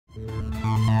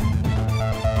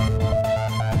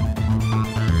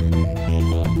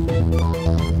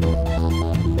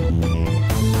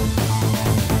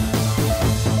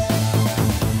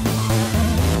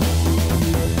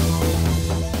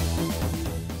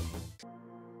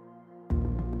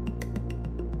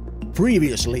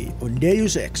Previously on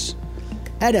Deus Ex.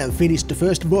 Adam finished the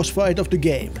first boss fight of the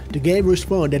game. The game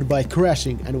responded by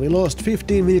crashing and we lost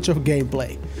 15 minutes of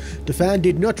gameplay. The phann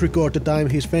did not record the time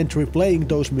he spent replaying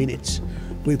those minutes.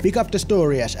 We pick up the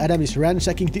story as Adam is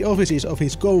ransacking the offices of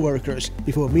his co-workers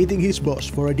before meeting his boss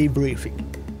for a debriefing.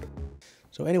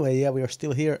 So anyway, yeah, we are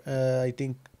still here. I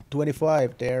think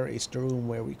 25 there is the room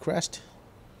where we crashed.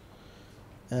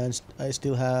 And I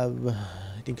still have,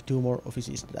 I think, 2 more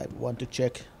offices that I want to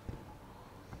check.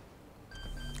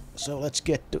 So let's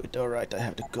get to it. Alright, I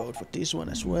have the code for this one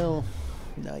as well.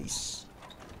 Nice.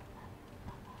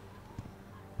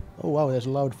 Oh wow, there's a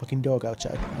loud fucking dog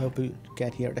outside. I hope you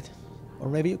can't hear that. Or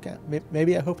maybe you can.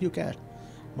 Maybe I hope you can.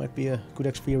 Might be a good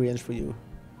experience for you.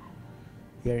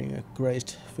 Hearing a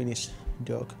crazed Finnish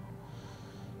dog.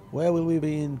 Where will we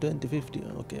be in 2050?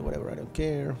 Okay, whatever, I don't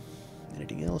care.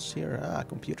 Anything else here? Ah,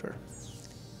 computer.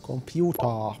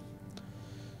 Computer.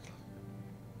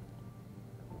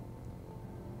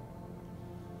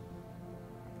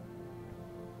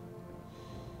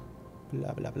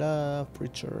 Blah blah blah,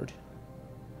 Pritchard.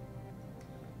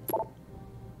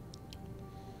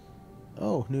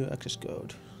 Oh, new access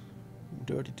code.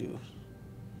 32.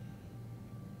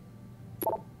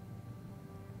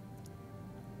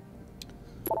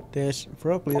 There's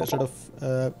probably a sort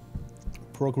of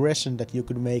progression that you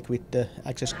could make with the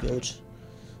access codes.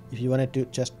 If you wanted to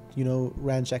just, you know,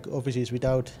 ransack offices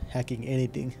without hacking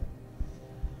anything.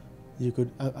 You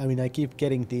could, I mean, I keep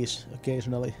getting these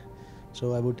occasionally.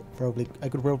 So I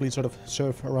could probably sort of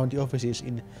surf around the offices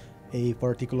in a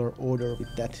particular order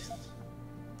with that.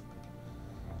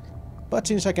 But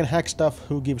since I can hack stuff,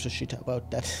 who gives a shit about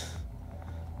that?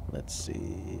 Let's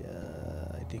see,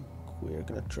 I think we're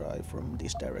gonna try from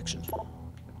this direction.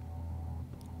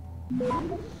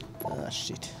 Ah,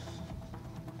 shit.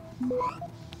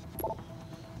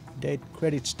 Date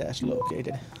credit stash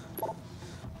located.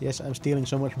 Yes, I'm stealing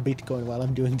so much Bitcoin while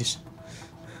I'm doing this.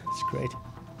 It's great.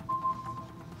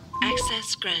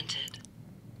 Access granted.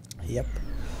 Yep.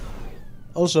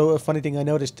 Also, a funny thing I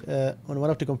noticed on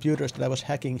one of the computers that I was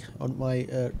hacking on my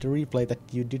the replay that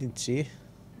you didn't see.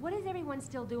 What is everyone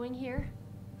still doing here?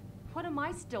 What am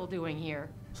I still doing here?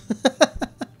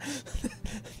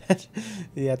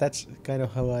 Yeah, that's kind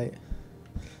of how I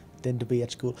tend to be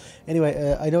at school.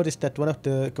 Anyway, I noticed that one of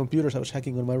the computers I was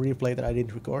hacking on my replay that I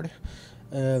didn't record.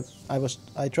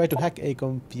 I tried to hack a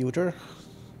computer.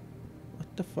 What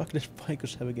the fuck does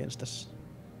Picus have against us?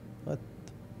 What?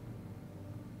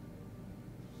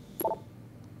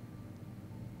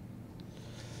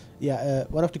 Yeah,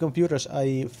 one of the computers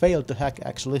I failed to hack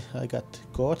actually. I got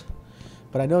caught.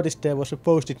 But I noticed there was a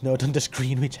post-it note on the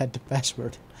screen which had the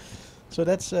password. So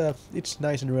that's, it's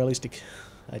nice and realistic,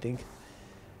 I think.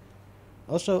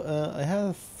 Also, I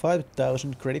have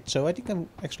 5,000 credits, so I think I'm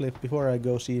actually, before I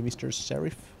go see Mr.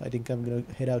 Sheriff, I think I'm gonna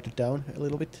head out to town a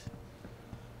little bit.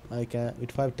 I can,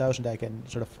 with 5,000 I can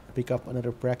sort of pick up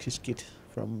another praxis kit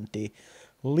from the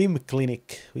limb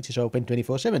clinic, which is open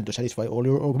 24/7 to satisfy all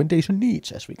your augmentation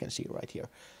needs, as we can see right here.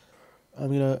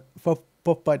 I'm gonna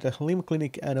pop by the limb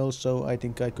clinic, and also I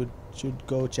think I should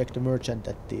go check the merchant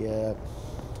at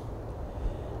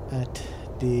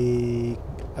the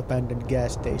abandoned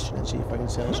gas station and see if I can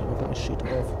sell some of my shit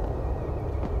off.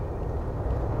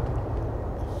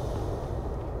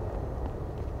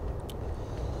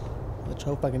 Let's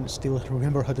hope I can still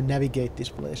remember how to navigate this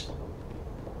place.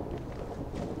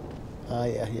 Ah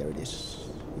yeah, here it is.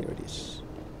 Here it is.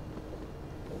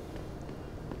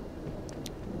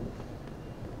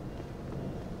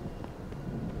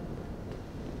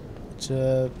 It's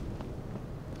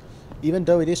even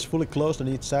though it is fully closed on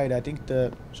each side, I think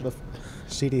the sort of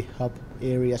city hub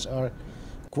areas are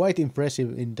quite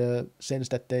impressive in the sense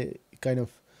that they kind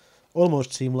of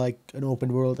almost seem like an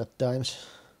open world at times.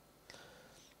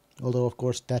 Although of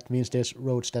course that means there's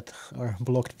roads that are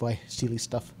blocked by silly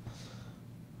stuff.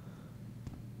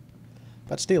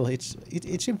 But still,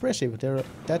 it's impressive. The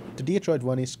Detroit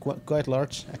one is quite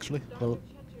large actually. Well,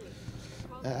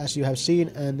 as you have seen,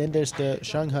 and then there's the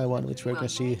Shanghai one, which we're gonna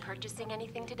see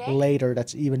later.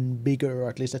 That's even bigger, or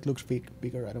at least that looks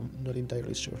bigger. I'm not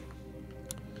entirely sure.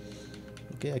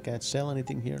 Okay, I can't sell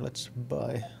anything here. Let's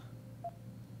buy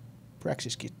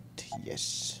Praxis kit.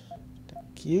 Yes,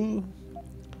 thank you.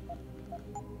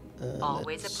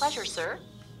 Always a pleasure, sir.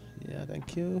 Yeah,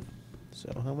 thank you.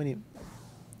 So how many?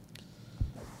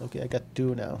 Okay, I got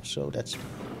 2 now. So that's.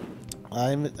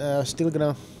 I'm still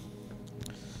gonna.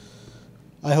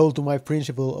 I hold to my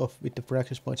principle of with the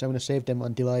praxis points. I'm gonna save them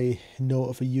until I know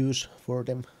of a use for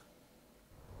them.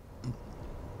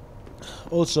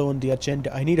 Also on the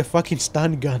agenda, I need a fucking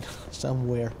stun gun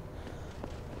somewhere.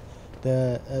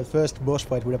 the first boss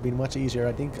fight would have been much easier.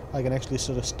 I think I can actually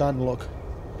sort of stun lock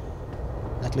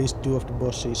at least 2 of the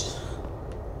bosses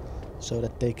so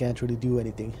that they can't really do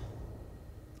anything.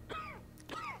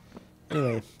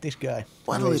 Anyway, this guy.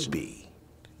 What'll it be?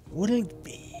 What'll it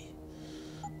be?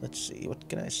 Let's see, what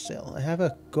can I sell? I have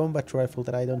a combat rifle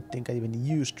that I don't think I even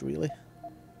used really.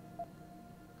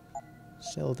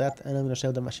 Sell that, and I'm gonna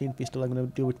sell the machine pistol. I'm gonna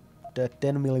do with the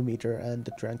 10mm and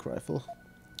the tranq rifle.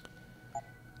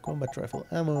 Combat rifle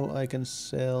ammo I can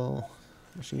sell.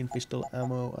 Machine pistol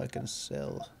ammo I can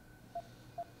sell.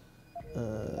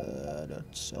 Not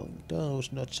selling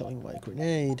those, not selling my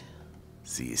grenade.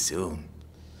 See you soon.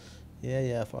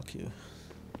 Yeah, fuck you.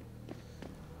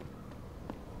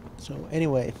 So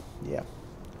anyway, yeah.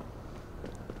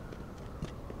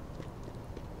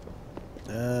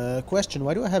 Question,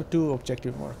 why do I have 2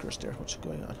 objective markers there? What's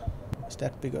going on? Is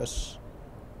that because...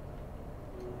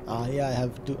 Ah, yeah, I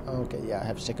have 2... Okay, yeah, I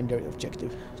have secondary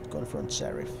objective. Confront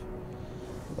Sarif.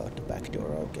 About the back door,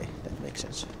 okay, that makes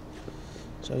sense.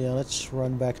 So yeah, let's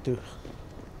run back to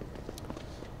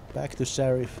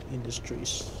Sarif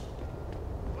Industries.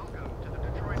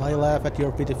 I laugh at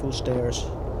your pitiful stares.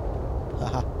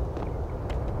 Haha.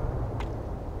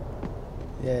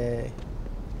 Yay.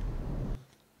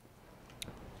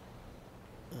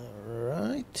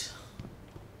 Alright.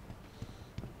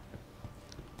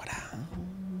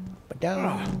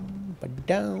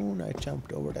 Down. I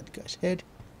jumped over that guy's head.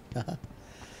 Haha.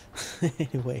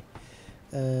 Anyway.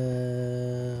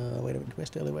 Wait a minute,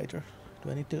 where's the elevator?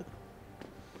 Do I need to...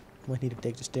 I might need to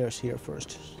take the stairs here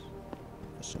first.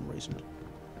 For some reason.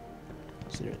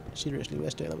 Seriously,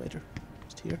 where's the elevator?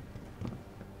 Is it here?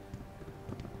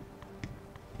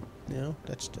 No,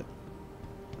 that's the...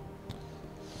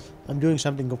 I'm doing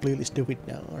something completely stupid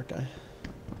now, aren't I?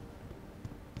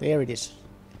 There it is.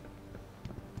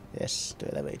 Yes, the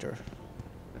elevator.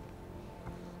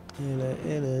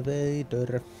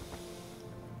 Elevator.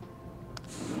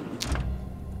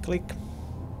 Click.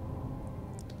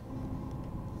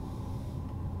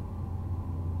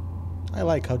 I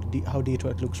like how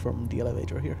Detroit looks from the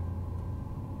elevator here.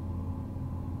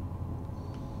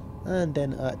 And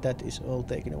then that is all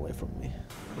taken away from me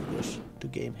because the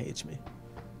game hates me.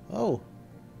 Oh.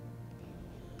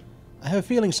 I have a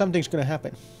feeling something's gonna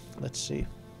happen. Let's see.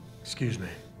 Excuse me.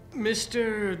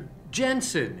 Mr.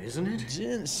 Jensen, isn't it?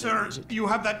 Jensen, Sir, you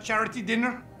have that charity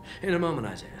dinner? In a moment,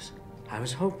 Isaiah. I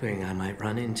was hoping I might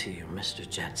run into you, Mr.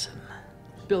 Jensen.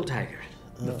 Bill Taggart.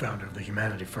 The founder of the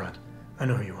Humanity Front. I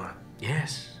know who you are.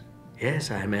 Yes,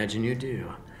 I imagine you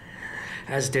do.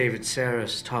 As David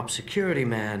Sarif's top security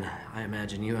man, I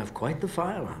imagine you have quite the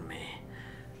file on me.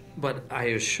 But I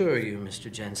assure you,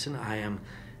 Mr. Jensen, I am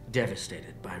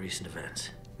devastated by recent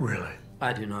events. Really?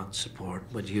 I do not support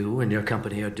what you and your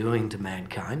company are doing to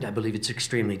mankind. I believe it's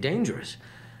extremely dangerous.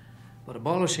 But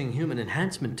abolishing human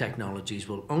enhancement technologies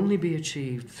will only be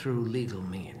achieved through legal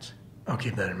means. I'll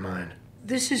keep that in mind.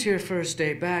 This is your first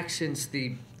day back since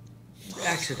the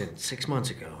accident 6 months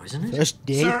ago, isn't it? First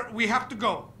day? Sir, we have to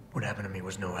go. What happened to me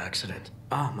was no accident.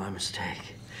 Ah, my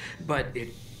mistake. But it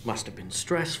must have been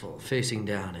stressful facing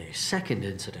down a second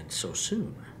incident so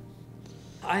soon.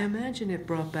 I imagine it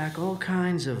brought back all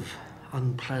kinds of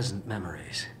unpleasant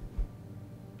memories.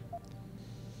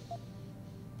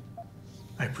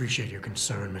 I appreciate your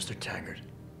concern, Mr. Taggart,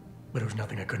 but it was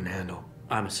nothing I couldn't handle.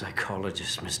 I'm a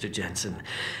psychologist, Mr. Jensen.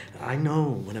 I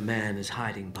know when a man is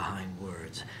hiding behind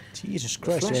words. Jesus The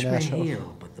Christ, flesh you're an may asshole.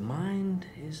 heal, but the mind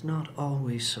is not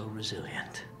always so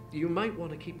resilient. You might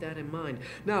want to keep that in mind.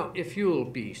 Now, if you'll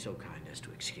be so kind as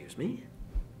to excuse me.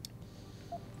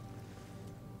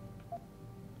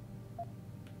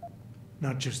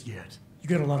 Not just yet. You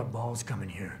got a lot of balls coming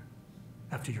here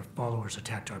after your followers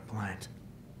attacked our plant.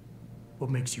 What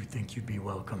makes you think you'd be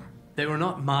welcome? They were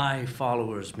not my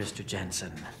followers, Mr.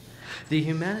 Jensen. The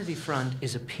Humanity Front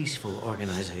is a peaceful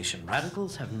organization.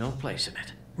 Radicals have no place in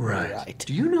it. Right.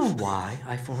 Do you know why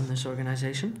I formed this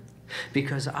organization?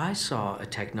 Because I saw a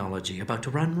technology about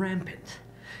to run rampant.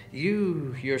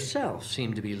 You yourself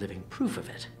seem to be living proof of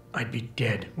it. I'd be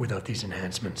dead without these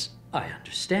enhancements. I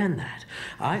understand that.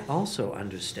 I also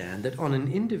understand that on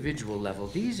an individual level,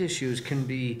 these issues can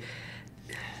be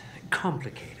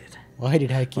complicated. Why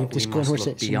did I keep But this we must look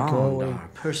conversation beyond going? our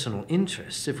personal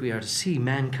interests if we are to see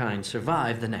mankind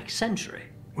survive the next century.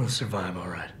 We'll survive, all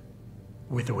right.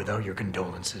 With or without your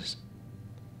condolences.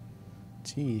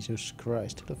 Jesus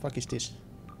Christ, what the fuck is this?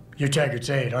 You're Taggart's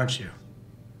aide, aren't you?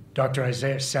 Dr.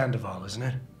 Isaiah Sandoval, isn't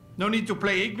it? No need to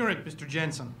play ignorant, Mr.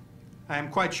 Jensen. I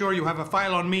am quite sure you have a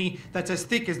file on me that's as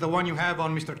thick as the one you have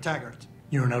on Mr. Taggart.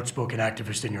 You're an outspoken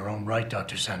activist in your own right,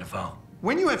 Dr. Sandoval.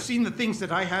 When you have seen the things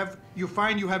that I have, you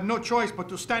find you have no choice but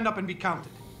to stand up and be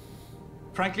counted.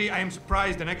 Frankly, I am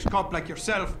surprised an ex-cop like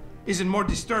yourself isn't more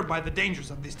disturbed by the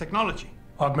dangers of this technology.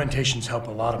 Augmentations help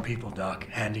a lot of people, Doc.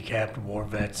 Handicapped, war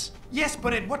vets. Yes,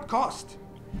 but at what cost?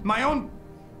 My own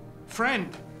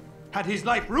friend had his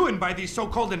life ruined by these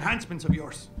so-called enhancements of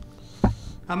yours.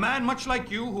 A man much like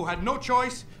you who had no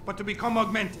choice but to become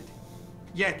augmented.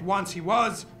 Yet once he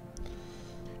was...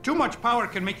 Too much power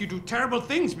can make you do terrible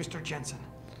things, Mr. Jensen.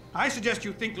 I suggest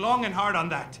you think long and hard on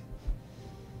that.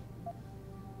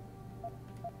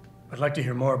 I'd like to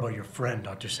hear more about your friend,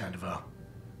 Dr. Sandoval.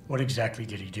 What exactly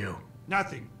did he do?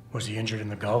 Nothing. Was he injured in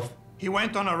the Gulf? He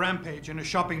went on a rampage in a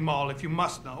shopping mall, if you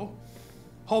must know,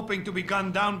 hoping to be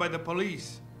gunned down by the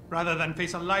police, rather than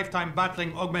face a lifetime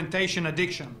battling augmentation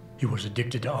addiction. He was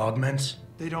addicted to augments?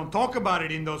 They don't talk about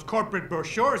it in those corporate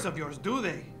brochures of yours, do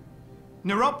they?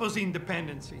 Neuroposine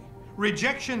dependency,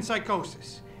 rejection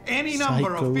psychosis, any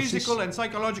number of physical and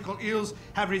psychological ills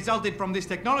have resulted from this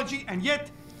technology, and yet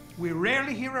we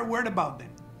rarely hear a word about them.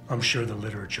 I'm sure the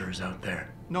literature is out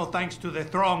there. No thanks to the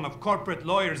throng of corporate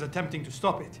lawyers attempting to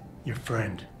stop it. Your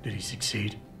friend, did he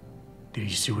succeed? Did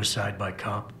he suicide by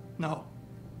cop? No.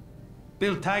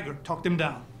 Bill Taggart talked him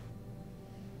down.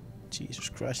 Jesus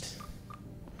Christ.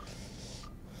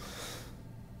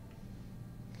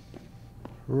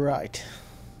 Right.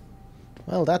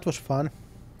 Well, that was fun.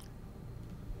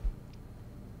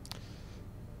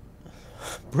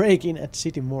 Break-in at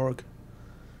City Morgue.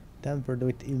 Tampered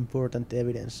with important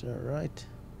evidence, alright.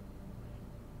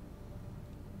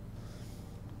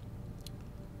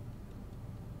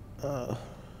 Oh,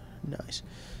 nice.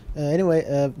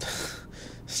 Anyway,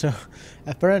 so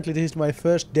apparently this is my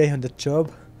first day on the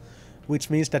job, which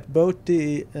means that both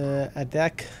the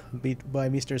attack by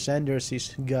Mr.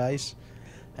 Sanders' guys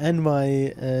and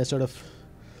my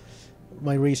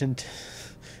my recent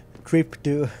trip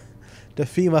to the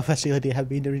FEMA facility have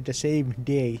been during the same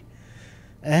day.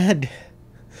 And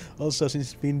also,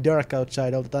 since it's been dark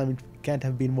outside all the time, it can't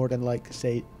have been more than, like,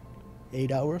 say,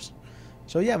 8 hours.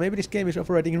 So yeah, maybe this game is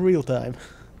operating in real time.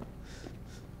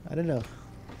 I don't know.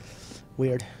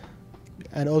 Weird.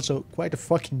 And also, quite a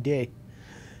fucking day.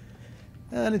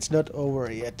 And it's not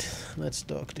over yet. Let's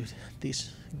talk to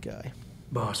this guy.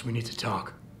 Boss, we need to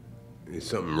talk. Is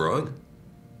something wrong?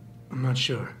 I'm not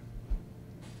sure.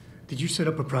 Did you set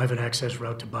up a private access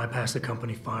route to bypass the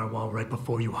company firewall right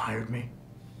before you hired me?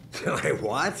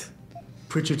 What?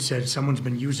 Pritchard said someone's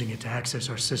been using it to access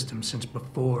our system since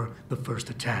before the first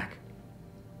attack.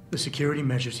 The security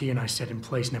measures he and I set in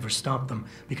place never stopped them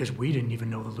because we didn't even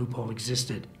know the loophole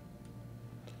existed.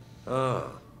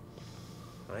 Oh,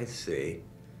 I see.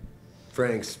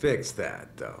 Frank's fixed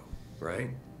that, though, right?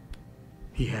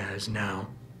 He has now,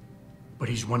 but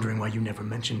he's wondering why you never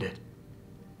mentioned it.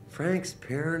 Frank's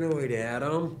paranoid,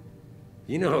 Adam.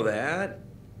 You know that.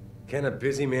 Can a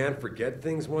busy man forget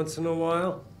things once in a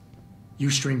while? You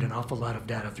streamed an awful lot of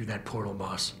data through that portal,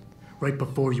 boss. Right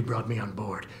before you brought me on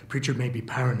board. Pritchard may be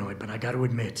paranoid, but I gotta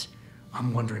admit,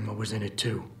 I'm wondering what was in it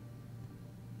too.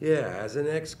 Yeah, as an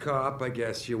ex-cop, I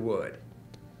guess you would.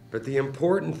 But the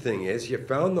important thing is you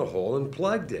found the hole and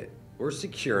plugged it. We're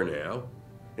secure now.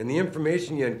 And the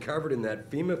information you uncovered in that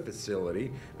FEMA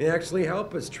facility may actually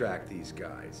help us track these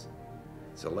guys.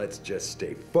 So let's just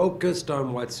stay focused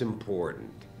on what's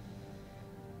important.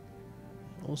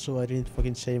 Also, I didn't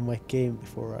fucking save my game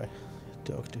before I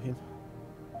talked to him.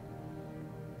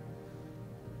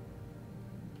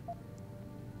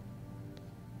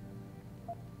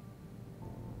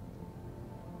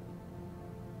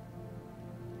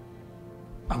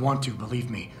 I want to,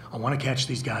 believe me. I want to catch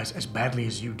these guys as badly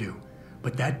as you do.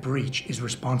 But that breach is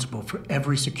responsible for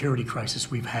every security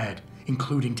crisis we've had,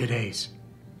 including today's.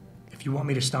 If you want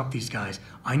me to stop these guys,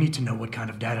 I need to know what kind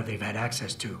of data they've had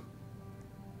access to.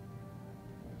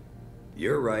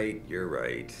 You're right, you're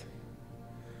right.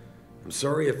 I'm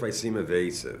sorry if I seem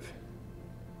evasive.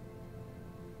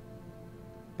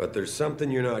 But there's something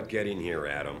you're not getting here,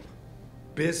 Adam.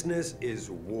 Business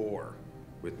is war,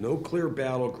 with no clear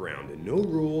battleground and no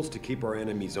rules to keep our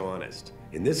enemies honest.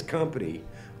 In this company,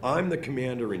 I'm the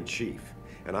commander-in-chief,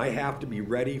 and I have to be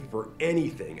ready for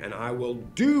anything, and I will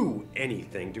do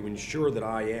anything to ensure that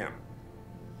I am.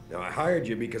 Now, I hired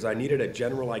you because I needed a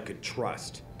general I could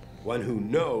trust, one who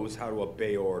knows how to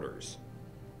obey orders.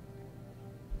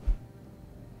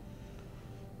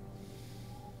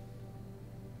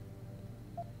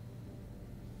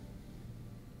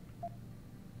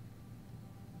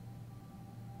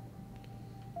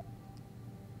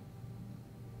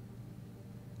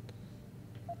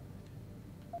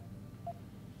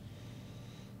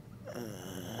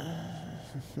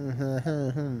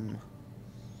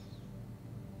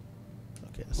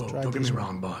 Okay, let's Whoa, try don't get this me one.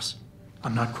 wrong, boss.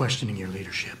 I'm not questioning your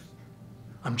leadership.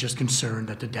 I'm just concerned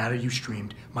that the data you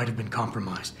streamed might have been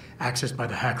compromised, accessed by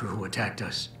the hacker who attacked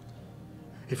us.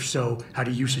 If so, how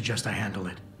do you suggest I handle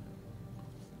it?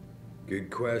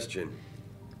 Good question.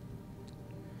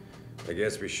 I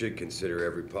guess we should consider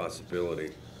every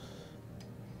possibility.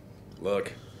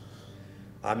 Look,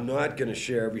 I'm not gonna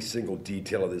share every single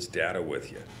detail of this data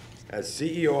with you. As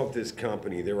CEO of this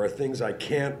company, there are things I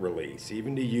can't release,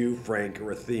 even to you, Frank,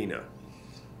 or Athena.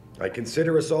 I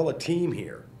consider us all a team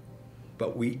here,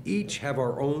 but we each have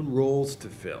our own roles to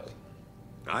fill.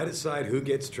 I decide who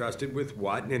gets trusted with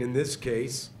what, and in this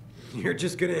case, you're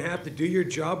just gonna have to do your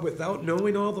job without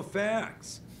knowing all the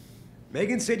facts.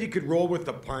 Megan said you could roll with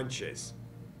the punches.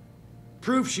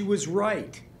 Proof she was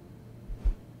right.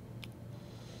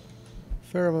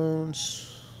 Pheromones.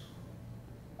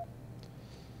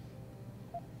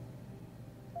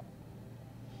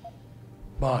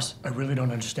 Boss, I really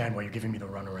don't understand why you're giving me the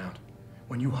runaround.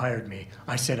 When you hired me,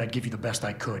 I said I'd give you the best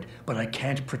I could, but I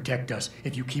can't protect us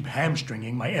if you keep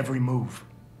hamstringing my every move.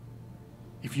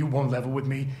 If you won't level with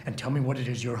me and tell me what it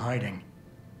is you're hiding,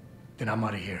 then I'm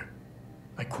out of here.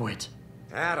 I quit.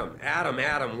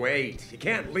 Adam, wait. You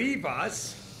can't leave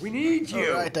us. We need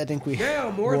you. Alright, I think we now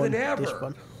more won than ever. this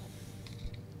one.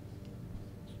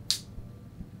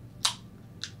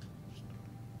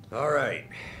 All right.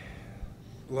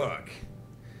 Look,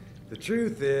 the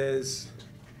truth is,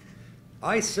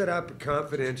 I set up a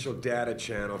confidential data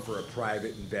channel for a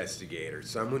private investigator,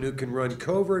 someone who can run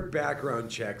covert background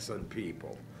checks on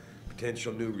people,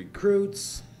 potential new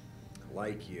recruits,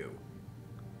 like you.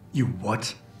 You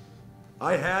what?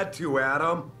 I had to,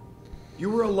 Adam. You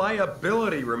were a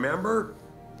liability, remember?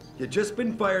 You'd just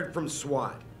been fired from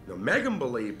SWAT. Now, Megan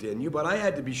believed in you, but I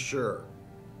had to be sure.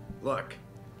 Look,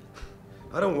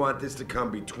 I don't want this to come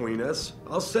between us.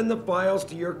 I'll send the files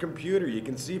to your computer. You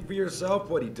can see for yourself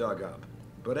what he dug up.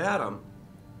 But Adam,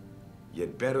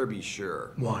 you'd better be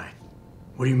sure. Why?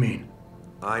 What do you mean?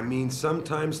 I mean,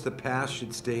 sometimes the past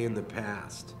should stay in the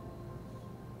past.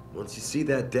 Once you see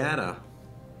that data,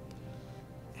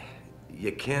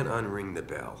 you can't unring the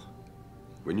bell.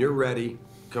 When you're ready,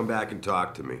 come back and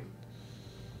talk to me.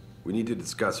 We need to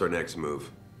discuss our next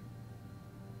move.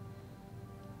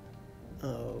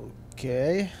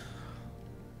 Okay.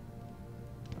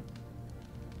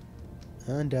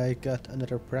 And I got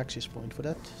another praxis point for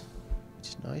that, which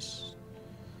is nice.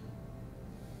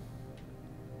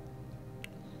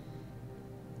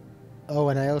 Oh,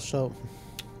 and I also...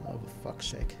 Oh, for fuck's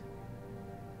sake.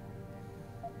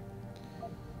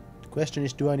 The question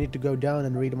is, do I need to go down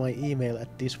and read my email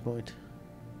at this point?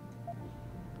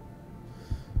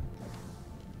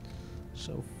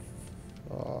 So...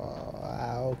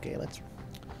 okay,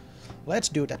 let's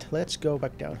do that. Let's go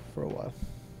back down for a while.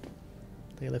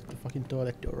 They left the fucking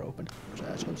toilet door open. Those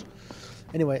assholes.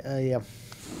 Anyway, yeah.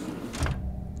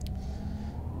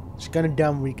 It's kind of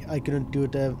dumb I couldn't do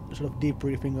the sort of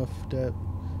debriefing of the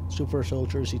super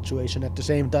soldier situation at the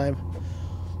same time.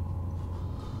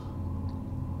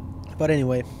 But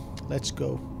anyway, let's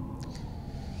go.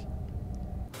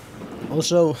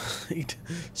 Also, it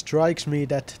strikes me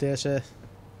that there's a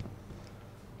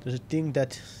thing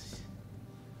that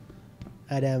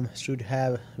Adam should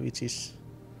have, which is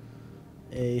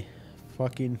a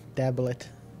fucking tablet.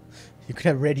 You could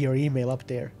have read your email up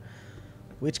there.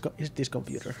 Which is this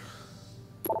computer?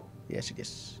 Yes, it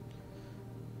is.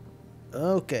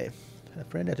 Okay. A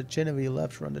friend at the Genevieve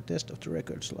Labs run the test of the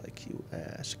records like you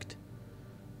asked.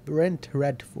 Brent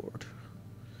Radford.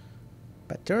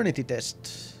 Paternity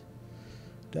test.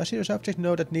 Does your subject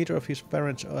know that neither of his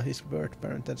parents are his birth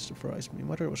parent? That surprised me.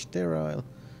 Mother was sterile.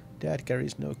 Dad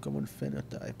carries no common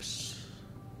phenotypes.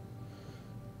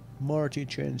 Marty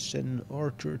Jensen,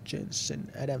 Arthur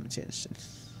Jensen, Adam Jensen.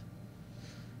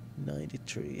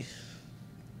 93.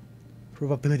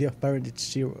 Probability of parentage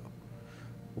 0.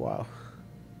 Wow.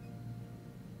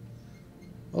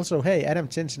 Also, hey, Adam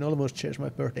Jensen almost shares my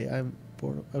birthday. I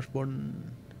was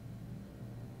born...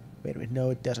 Wait a minute, no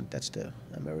it doesn't. That's the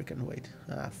American. Wait.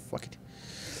 Ah, fuck it.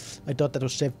 I thought that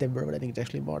was September, but I think it's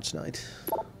actually March 9th.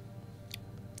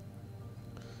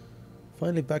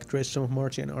 Finally backtraced some of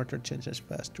Marty and Arthur Jensen's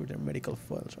past through their medical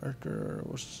files. Arthur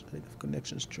was head of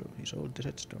connections through his old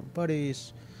Desert Storm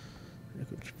buddies.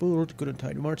 Records pulled, couldn't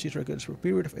hide Marty's records. For a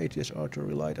period of 8 years, Arthur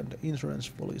relied on the insurance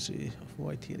policy of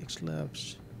White Helix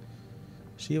Labs.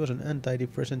 She was an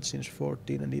antidepressant since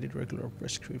 14 and needed regular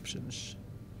prescriptions.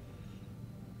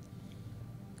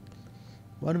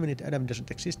 1 minute Adam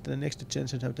doesn't exist, and the next the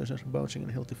Jensens have themselves bouncing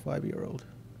on a healthy 5-year-old.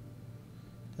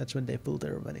 That's when they pull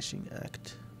their vanishing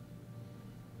act.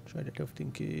 Tried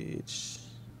adopting kids.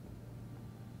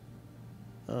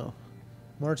 Oh.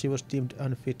 Margie was deemed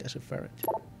unfit as a ferret.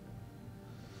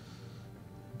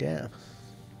 Damn.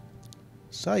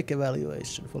 Psych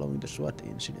evaluation following the SWAT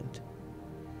incident.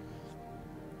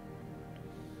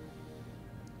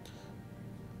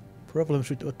 Problems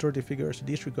with authority figures,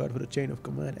 disregard for the chain of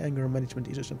command, anger management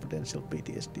issues, and potential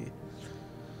PTSD.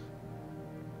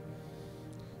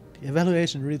 The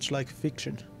evaluation reads like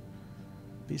fiction.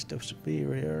 Beast of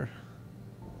superior.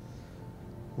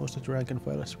 Most of the rank and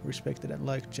file is respected and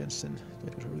liked Jensen.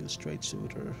 That was a real straight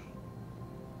shooter.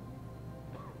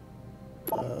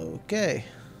 Okay.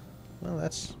 Well,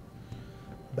 that's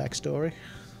backstory.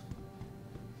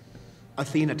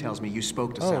 Athena tells me you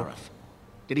spoke to Seraph.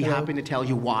 Did he happen to tell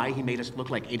you why he made us look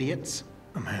like idiots?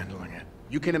 I'm handling it.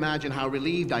 You can imagine how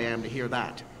relieved I am to hear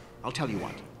that. I'll tell you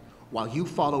what. While you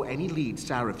follow any lead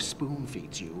Seraph spoon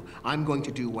feeds you, I'm going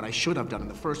to do what I should have done in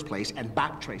the first place and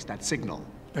backtrace that signal.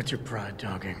 That's your pride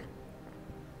talking.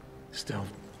 Still,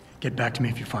 get back to me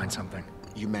if you find something.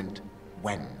 You meant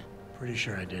when? Pretty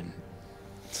sure I didn't.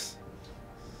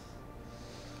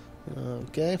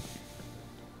 Okay.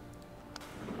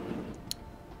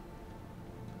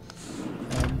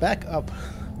 And back up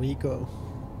we go.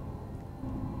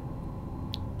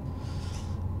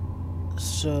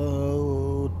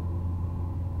 So,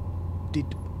 did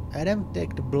Adam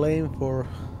take the blame for,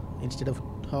 instead of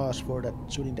Haas, for that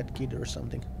shooting that kid or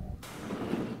something?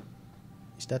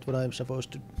 Is that what I'm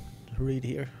supposed to read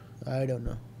here? I don't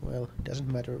know. Well, it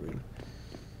doesn't matter really.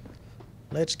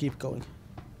 Let's keep going.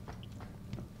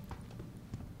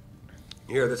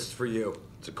 Here, this is for you.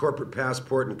 It's a corporate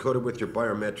passport encoded with your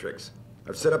biometrics.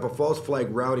 I've set up a false flag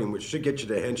routing which should get you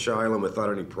to Henshaw Island without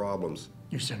any problems.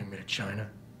 You're sending me to China?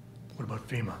 What about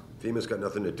FEMA? FEMA's got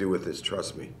nothing to do with this,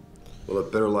 trust me. We'll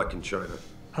have better luck in China.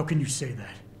 How can you say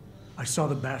that? I saw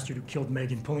the bastard who killed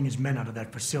Megan pulling his men out of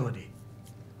that facility.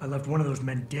 I left one of those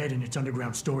men dead in its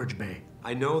underground storage bay.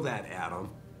 I know that, Adam.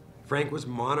 Frank was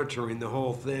monitoring the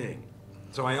whole thing.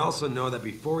 So I also know that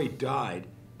before he died,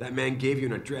 that man gave you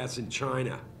an address in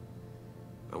China.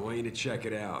 I want you to check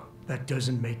it out. That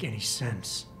doesn't make any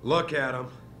sense. Look, Adam.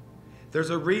 There's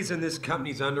a reason this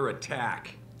company's under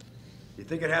attack. You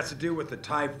think it has to do with the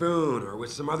Typhoon or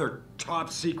with some other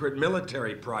top-secret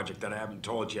military project that I haven't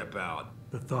told you about?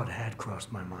 The thought had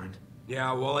crossed my mind.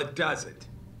 Yeah, well, it doesn't.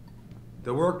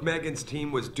 The work Megan's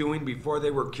team was doing before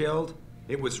they were killed,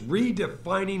 it was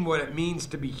redefining what it means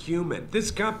to be human. This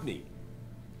company,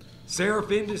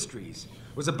 Seraph Industries,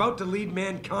 was about to lead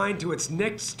mankind to its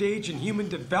next stage in human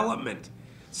development.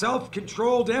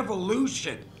 Self-controlled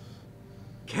evolution.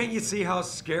 Can't you see how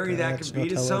scary that can be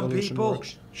to some people?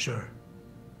 Works. Sure.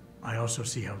 I also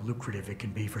see how lucrative it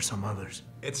can be for some others.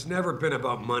 It's never been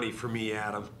about money for me,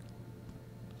 Adam.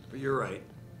 But you're right.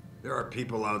 There are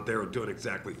people out there who don't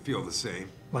exactly feel the same.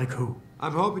 Like who?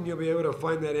 I'm hoping you'll be able to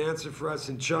find that answer for us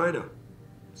in China.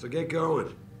 So get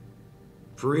going.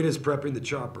 Farida's prepping the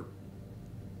chopper.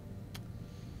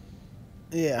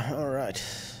 Yeah, alright.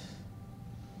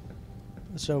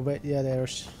 So, but yeah,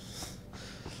 there's...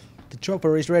 The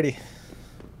chopper is ready.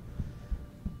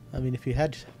 I mean, if we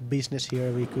had business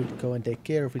here, we could go and take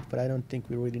care of it, but I don't think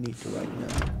we really need to right now.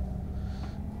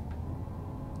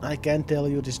 I can tell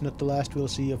you this is not the last we'll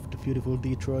see of the beautiful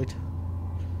Detroit.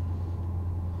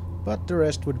 But the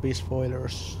rest would be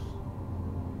spoilers.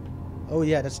 Oh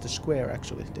yeah, that's the square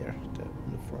actually there,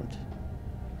 in the front.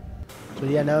 So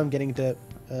yeah, now I'm getting the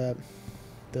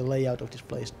layout of this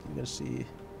place. You can see,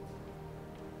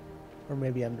 or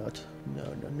maybe I'm not.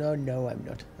 No, I'm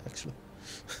not actually.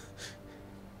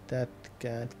 That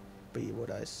can't be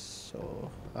what I saw.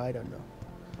 I don't know.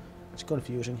 It's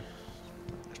confusing.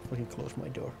 Just fucking close my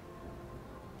door.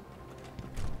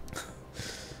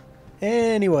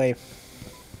 Anyway.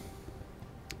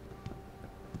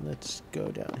 Let's go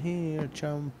down here,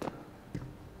 jump.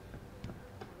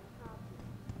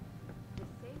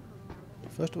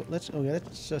 First of all,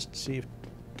 let's just see if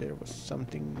there was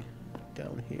something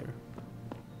down here.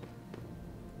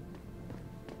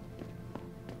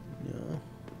 No.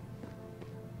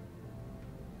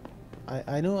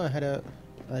 I know I had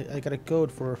I got a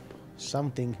code for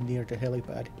something near the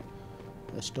helipad.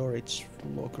 A storage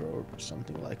locker or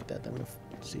something like that. I'm gonna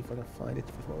see if I can find it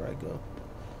before I go.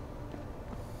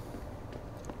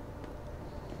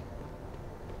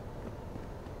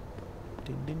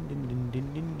 Din din din din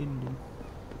din din din din.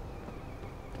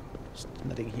 There's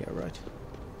nothing here, right?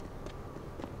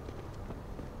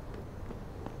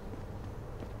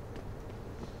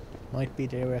 Might be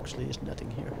there actually is nothing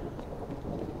here.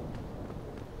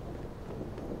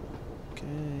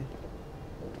 Okay.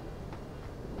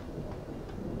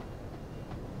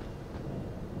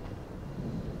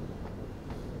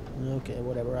 Okay,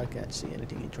 whatever. I can't see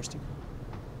anything interesting.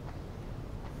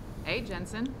 Hey,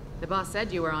 Jensen. The boss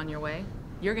said you were on your way.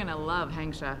 You're gonna love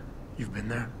Hengsha. You've been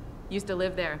there? Used to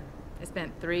live there. I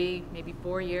spent 3, maybe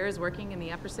 4 years working in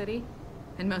the upper city,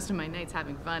 and most of my nights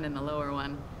having fun in the lower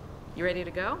one. You ready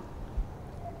to go?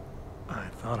 I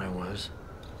thought I was.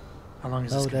 How long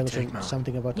is this there gonna was take, Mel?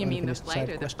 something about You mean the unfinished flight side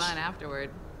or the quests. fun afterward?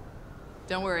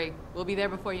 Don't worry, we'll be there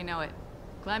before you know it.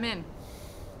 Climb in.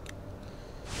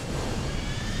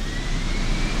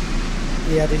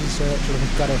 Yeah, this is sort of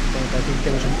a cut-off point. I think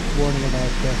there was a warning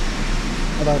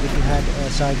about if you had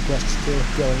side quests still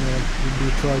going on in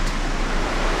Detroit.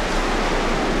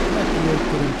 But you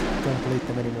couldn't complete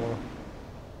them anymore.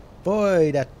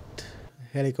 Boy, that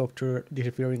helicopter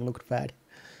disappearing looked bad.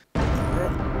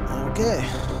 Okay,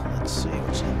 let's see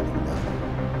what's happening now.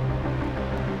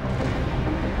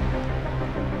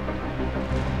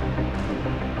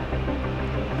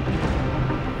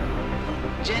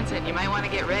 Jensen, you might want to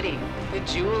get ready. The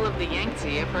jewel of the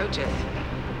Yangtze approaches.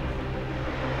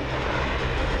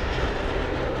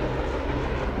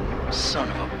 Son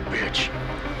of a bitch.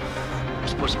 We're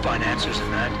supposed to find answers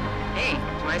in that. Hey,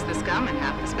 twice the scum and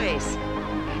half the space.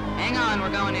 Hang on,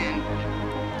 we're going in.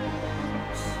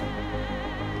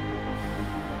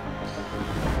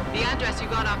 The address you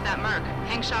got off that Merc,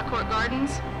 Hengsha Court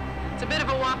Gardens. It's a bit of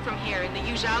a walk from here in the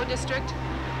Yuzhou district,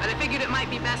 but I figured it might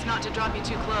be best not to drop you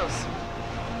too close.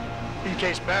 In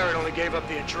case Barrett only gave up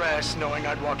the address, knowing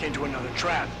I'd walk into another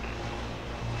trap.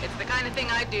 It's the kind of thing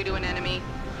I'd do to an enemy.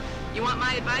 You want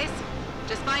my advice?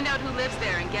 Just find out who lives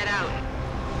there and get out.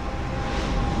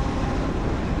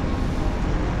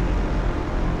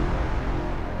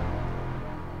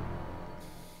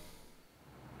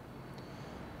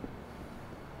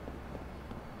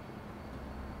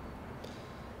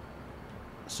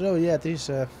 So yeah, this is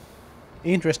a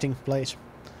interesting place.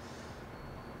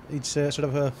 It's sort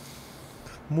of a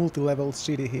multi-level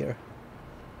city here.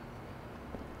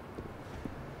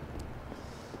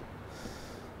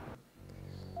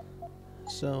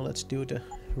 So let's do the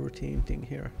routine thing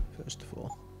here first of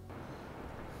all.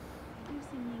 You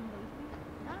seen me lately?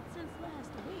 Not since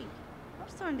last week. I'm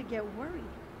starting to get worried.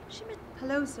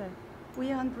 Hello, sir.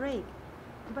 We are on break.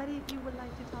 But if you would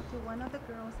like to talk to one of the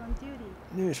girls on duty.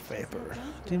 Newspaper.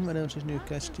 Tim announces new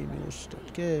cast stimulus.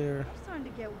 Don't care. I'm starting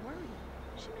to get worried.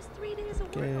 She missed 3 days of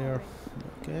work Care. already.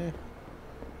 Okay.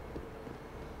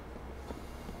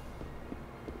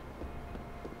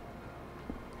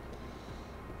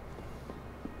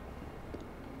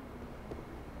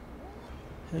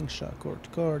 Hengsha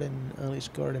Court Garden, Alice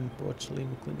Garden, Port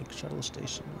Slim Clinic, Shuttle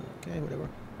Station. Okay, whatever.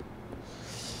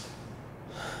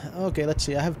 Okay, let's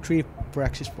see. I have 3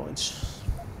 praxis points.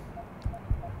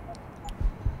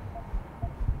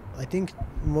 I think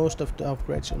most of the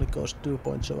upgrades only cost 2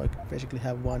 points, so I could basically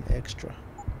have 1 extra.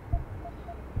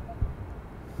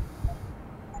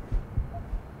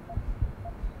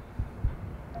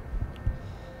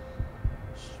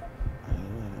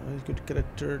 I could get a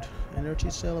 3rd energy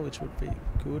cell, which would be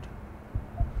good.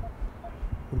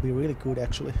 Would be really good,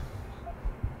 actually.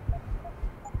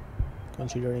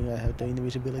 Considering I have the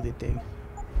invisibility thing.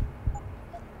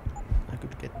 I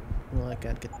could get... well, I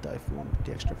can't get Typhoon with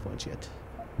the extra points yet.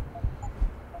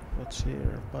 What's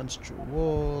here? Punch through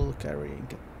wall,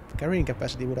 carrying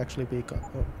capacity would actually be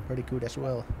pretty good as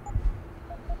well.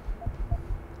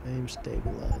 Aim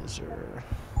stabilizer.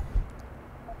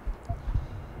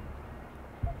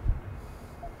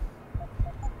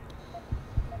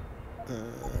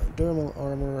 Thermal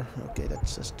armor. Okay,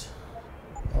 that's just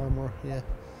armor. Yeah.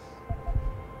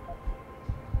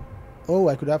 Oh,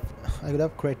 I could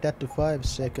upgrade that to 5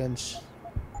 seconds.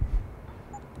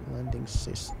 Landing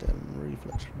system,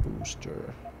 reflex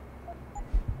booster.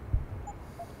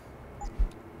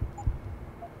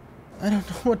 I don't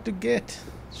know what to get.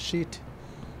 Shit.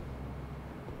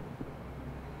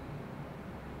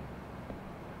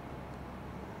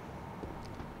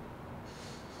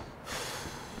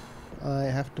 I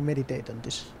have to meditate on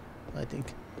this, I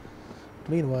think.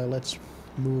 Meanwhile, let's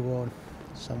move on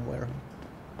somewhere.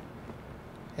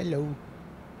 Hello.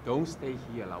 Don't stay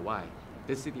here, Lawai.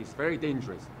 This city is very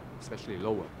dangerous, especially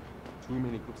lower. Too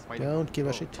many groups fighting. Don't give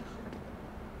a shit.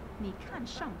 你看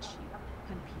上去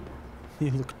很疲劳。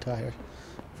 You look tired.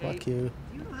 Fuck you.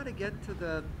 Do you know how to get to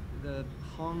the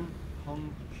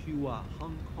Honghua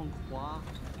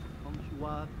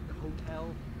hotel?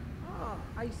 Ah,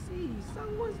 I see.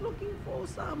 Someone's looking for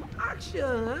some action,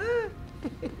 huh?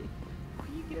 How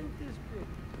you get this bit?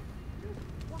 Just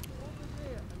walk over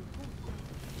there and go.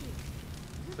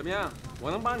 怎么样？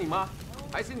我能帮你吗？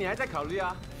还是你还在考虑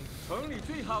啊？城里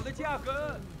最好的价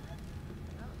格。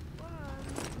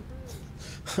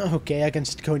Okay, I can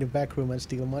just go in the back room and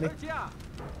steal money. Have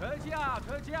a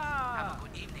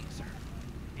good evening, sir.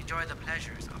 Enjoy the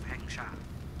pleasures of Hengsha.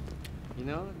 You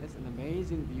know, there's an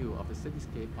amazing view of the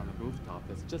cityscape on a rooftop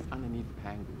that's just underneath the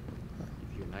Pangu.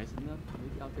 If you're nice enough,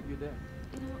 maybe I'll take you there.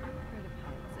 You know, I'm afraid of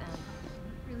heights, and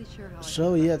I'm not really sure how I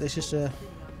So yeah, this is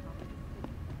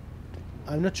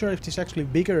I'm not sure if this is actually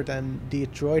bigger than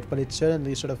Detroit, but it's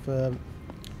certainly sort of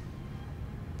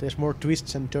there's more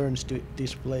twists and turns to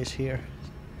this place here.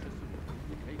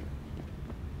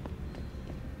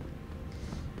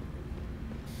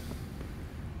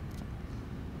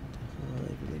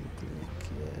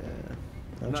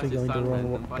 I'm actually going the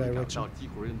wrong direction. Oh,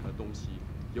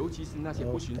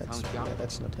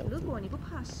 that's not helpful. 如果你不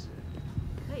怕死，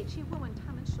可以去问问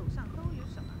他们手上都有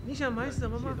什么。你想买什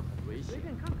么吗？随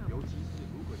便看看。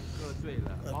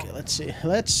 Okay, let's see.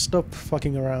 Let's stop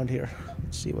fucking around here.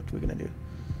 Let's see what we're gonna do.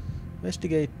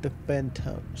 Investigate the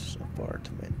penthouse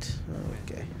apartment.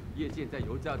 Okay. 夜间在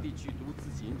油炸地区独自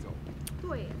行走。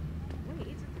对，我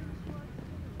也一直这么说。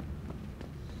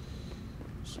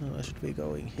 So I should be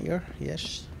going here?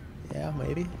 Yes. Yeah,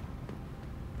 maybe.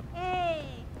 哎，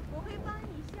我会帮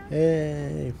你相信。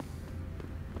 Hey.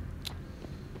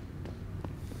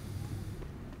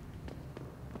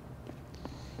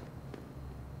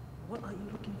 What are you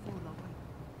looking for, Lawai?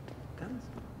 Guns?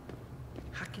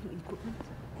 Hacking equipment?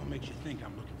 What makes you think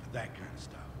I'm looking for that kind of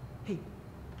stuff? Hey,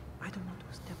 I don't want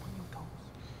to step on your toes.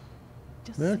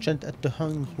 Just Merchant at the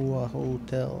Hanghua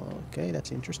Hotel. Okay,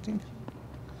 that's interesting.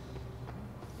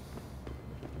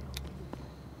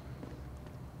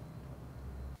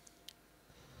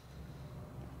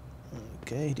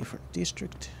 Okay, different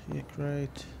district. Yeah,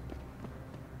 great.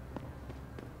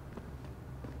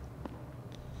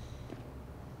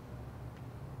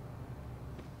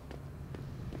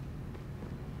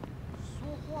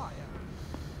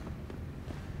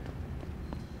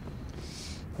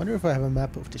 Wonder if I have a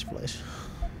map of this place.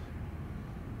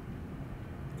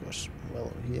 Because,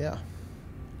 well, yeah.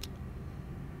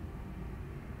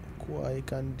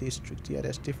 Kwaikan district. Yeah,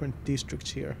 there's different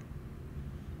districts here.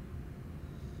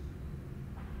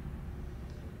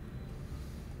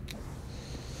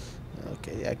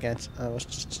 Okay, I can't. I was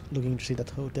just looking to see that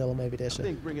hotel. Maybe there's a. I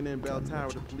think bringing in Bell Tower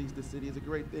to police the city is a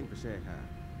great thing for Shanghai.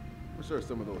 I'm sure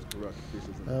some of those corrupt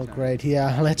officials. Oh, great!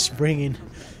 Yeah, let's bring in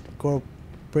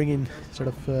sort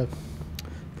of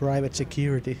private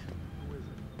security.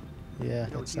 Yeah,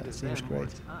 that seems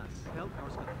great. Bell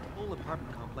Tower's got the whole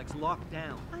apartment complex locked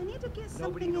down. I need to get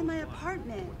something in my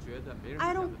apartment.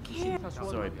 I don't care.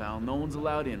 Sorry, pal. No one's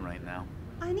allowed in right now.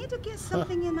 I need to get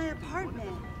something in my apartment.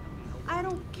 I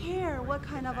don't care what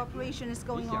kind of operation is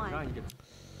going on.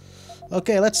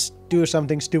 Okay, let's do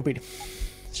something stupid,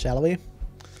 shall we?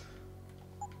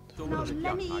 Now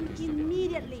let me in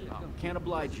immediately. Can't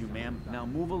oblige you, ma'am. Now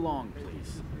move along,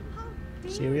 please.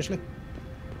 Seriously?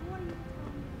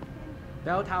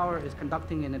 Bell Tower is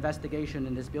conducting an investigation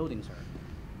in this building, sir.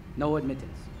 No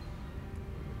admittance.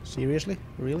 Seriously?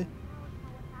 Really?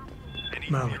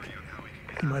 Malik,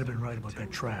 you might have been right about that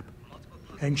trap.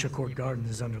 Hengsha Court Garden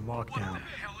is under lockdown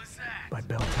by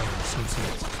Bell Tower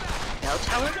Associates. Bell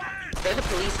Tower? They're the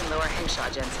police in Lower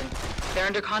Hengsha, Jensen. They're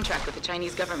under contract with the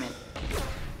Chinese government.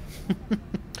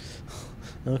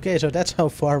 Okay, so that's how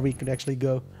far we could actually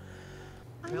go.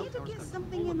 I need to get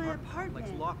something in my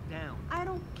apartment. Locked down. I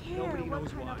don't care what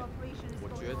kind of operation is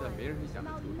going on.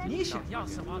 Now let me in. Yeah,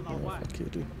 fuck you,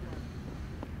 dude.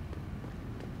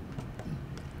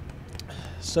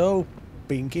 So,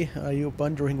 Pinky, are you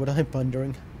pondering what I'm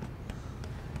pondering?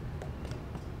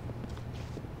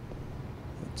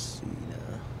 Let's see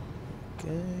now.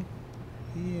 Okay,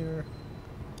 here.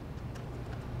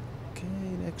 Okay,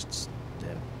 next step.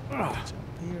 I can jump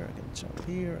here, I can jump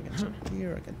here, I can jump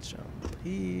here, I can jump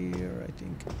here, I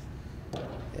think.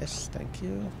 Yes, thank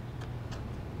you.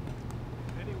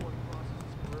 Anyone crosses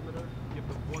this perimeter, give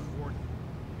them one warning.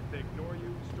 If they ignore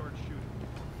you, start shooting. You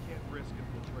can't risk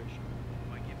infiltration.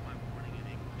 I give my warning in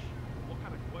English. What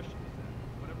kind of question is that?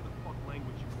 Whatever the fuck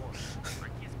language you want. I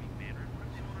can't speak Mandarin.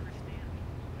 What if they don't understand me?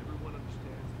 Everyone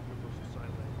understands the universal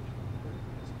sign language.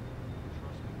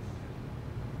 Trust me.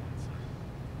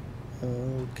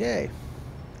 Okay.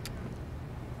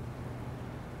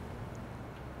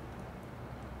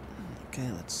 Okay,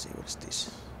 let's see, what's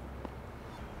this?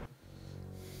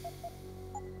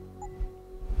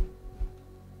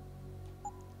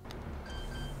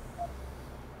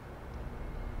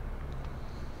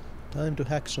 Time to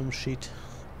hack some shit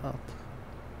up.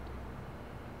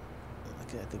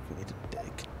 Okay, I think we need to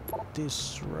take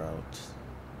this route.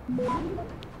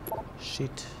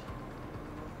 Shit.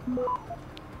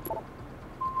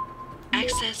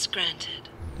 Access granted.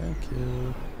 Thank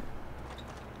you.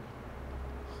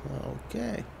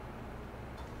 Okay.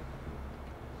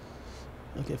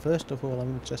 Okay, first of all,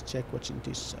 I'm gonna just check what's in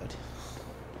this side.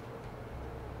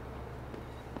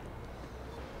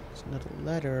 It's not a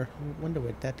ladder. I wonder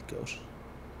where that goes.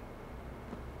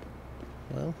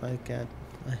 Well, I can't.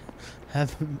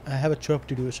 I have a job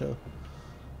to do, so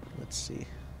let's see.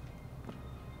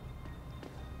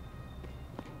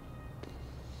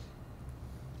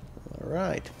 All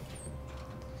right.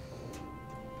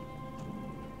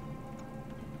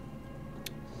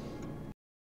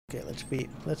 Okay,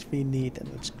 let's be neat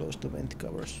and let's close the vent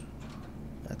covers,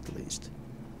 at least.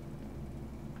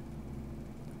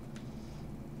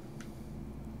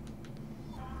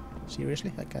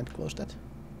 Seriously, I can't close that.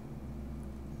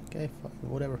 Okay, fine,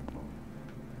 whatever.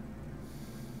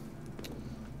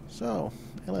 So,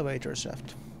 elevator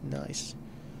shaft, nice.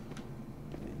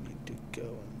 We need to go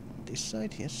on this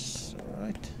side, yes, all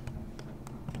right.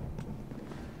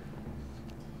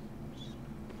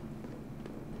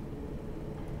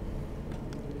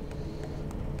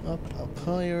 Up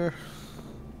higher.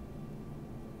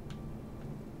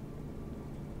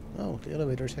 Oh, the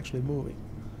elevator is actually moving.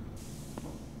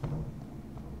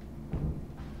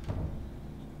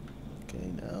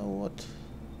 Okay, now what?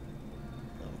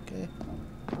 Okay.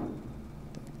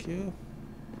 Thank you.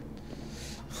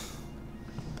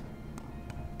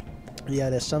 Yeah,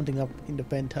 there's something up in the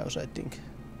penthouse, I think.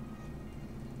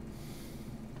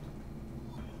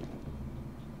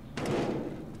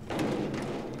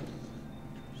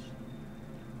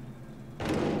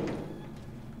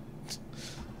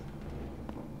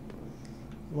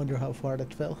 Wonder how far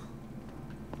that fell.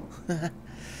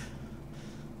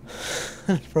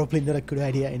 Probably not a good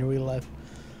idea in real life.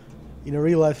 In a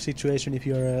real life situation, if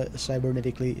you're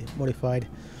cybernetically modified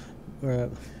or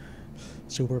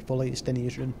super police, then you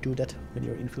shouldn't do that when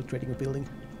you're infiltrating a building.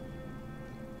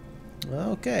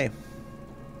 Okay.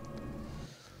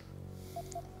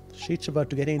 Shit's about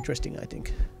to get interesting, I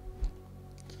think.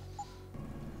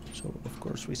 So, of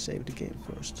course, we save the game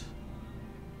first.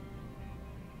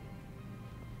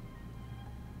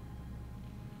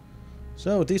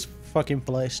 So this fucking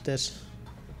place,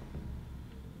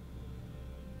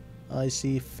 I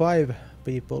see 5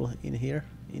 people in here,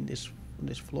 on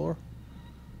this floor,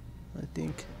 I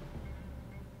think.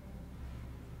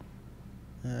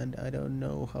 And I don't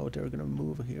know how they're gonna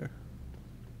move here.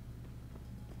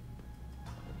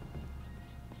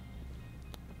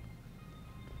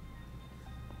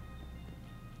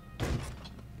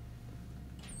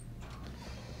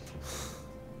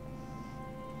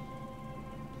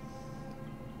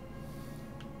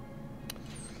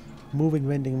 Moving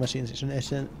vending machines is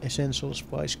an essential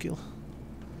spy skill.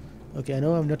 Okay, I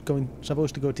know I'm not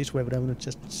supposed to go this way, but I'm gonna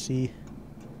just see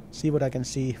what I can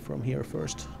see from here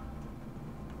first.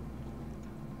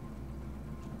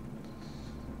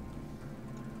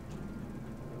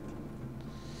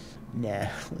 Nah,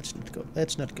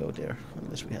 let's not go there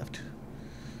unless we have to.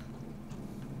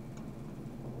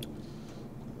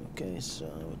 Okay,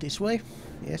 so this way,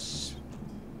 yes.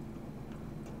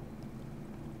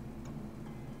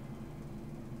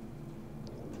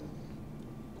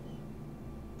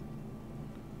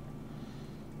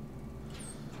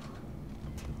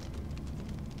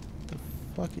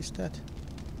 Fuck is that?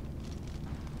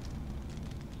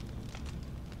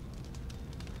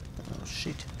 Oh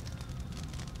shit.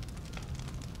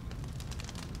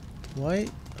 Why?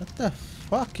 What the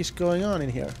fuck is going on in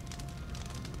here?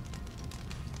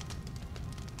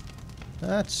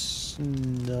 That's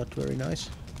not very nice.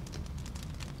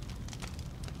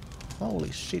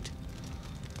 Holy shit.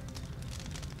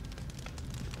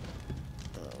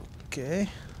 Okay.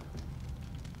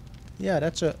 Yeah,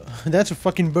 that's a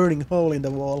fucking burning hole in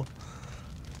the wall.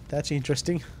 That's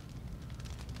interesting.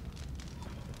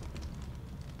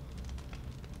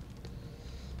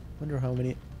 Wonder how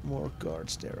many more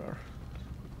guards there are.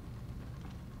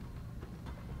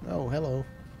 Oh, hello.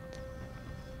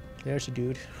 There's a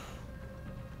dude.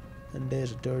 And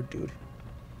there's a third dude.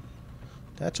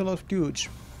 That's a lot of dudes.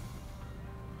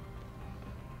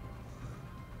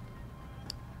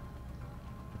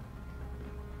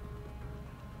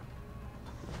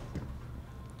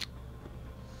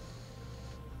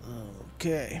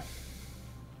 Okay.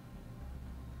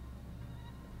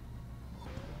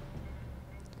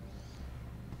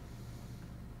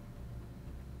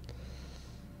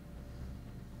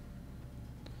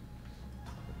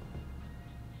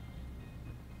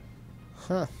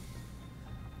 Huh.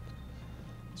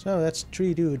 So that's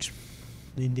 3 dudes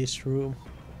in this room.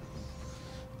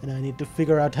 And I need to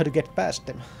figure out how to get past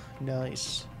them.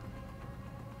 Nice.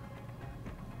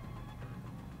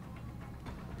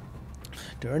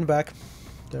 Turn back.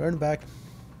 Turn back.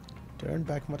 Turn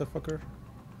back, motherfucker.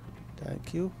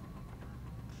 Thank you.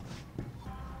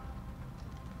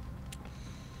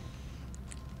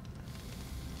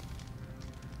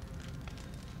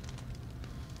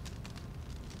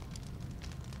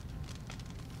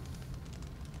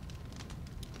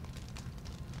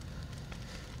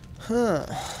 Huh.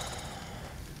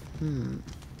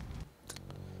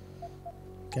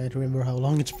 Can't remember how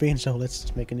long it's been, so let's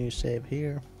just make a new save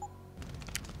here.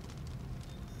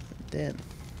 And then...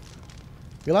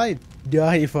 Will I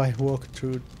die if I walk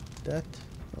through that?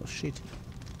 Oh shit.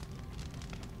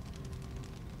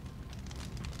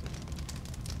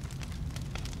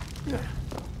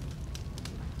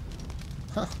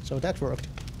 Huh, so that worked.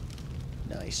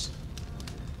 Nice.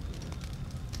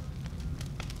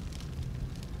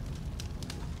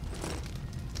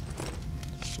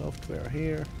 Software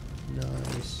here.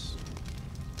 Nice.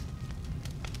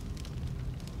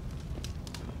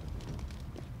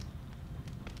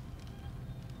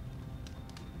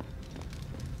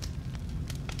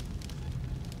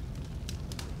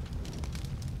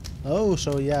 Oh,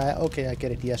 so yeah, okay, I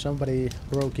get it. Yeah, somebody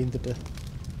broke into the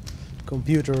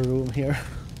computer room here.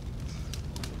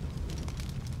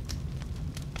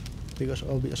 Because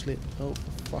obviously, oh,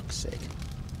 for fuck's sake.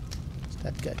 Is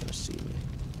that guy gonna see me?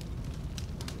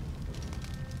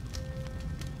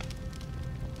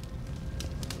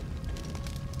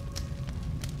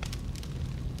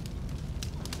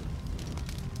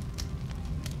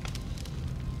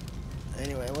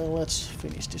 Anyway, well, let's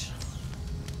finish this.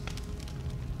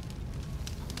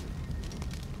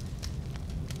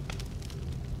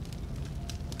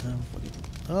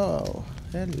 Oh,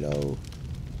 hello.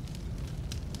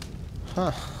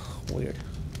 Huh, weird.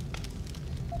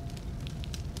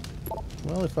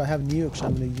 Well, if I have nukes,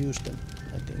 I'm gonna use them,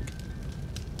 I think.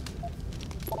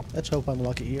 Let's hope I'm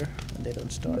lucky here, and they don't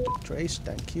start to trace,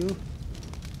 thank you.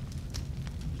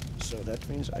 So that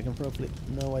means I can probably...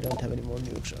 No, I don't have any more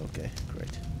nukes, okay,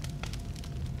 great.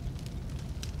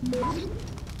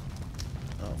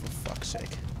 Oh, for fuck's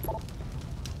sake.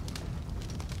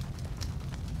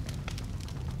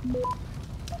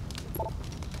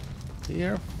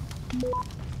 Here.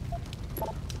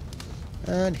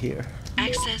 And here.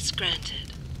 Access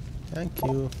granted. Thank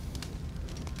you.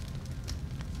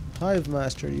 Hive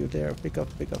Master, you there? Pick up,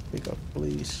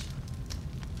 please.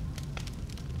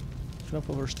 Swap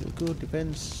over still good,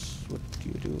 depends what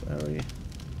you do, Ari.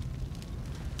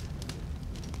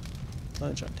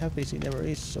 Lines aren't happy, he never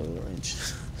is, so range.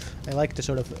 I like the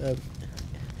sort of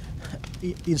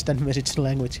instant message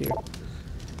language here.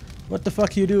 What the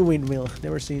fuck you do, Windmill?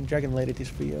 Never seen Dragon Lady this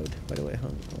PO'd. By the way,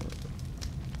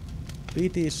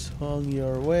 BT's hung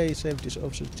your way, save this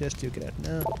option, suggest you get out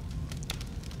now.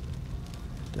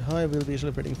 The Hive will be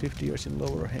celebrating 50 years in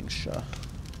Lower Hengsha.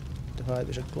 The Hive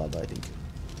is a club, I think.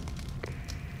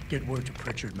 Get word to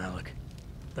Pritchard, Malik.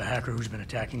 The hacker who's been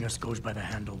attacking us goes by the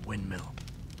handle Windmill.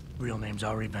 Real name's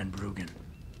Ari Van Bruggen.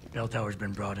 Bell Tower's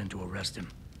been brought in to arrest him.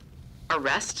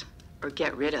 Arrest? Or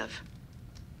get rid of?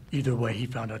 Either way, he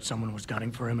found out someone was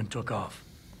gunning for him and took off.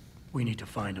 We need to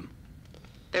find him.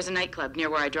 There's a nightclub near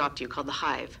where I dropped you called the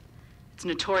Hive. It's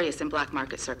notorious in black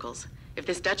market circles. If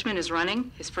this Dutchman is running,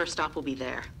 his first stop will be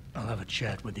there. I'll have a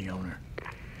chat with the owner.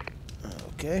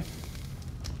 Okay.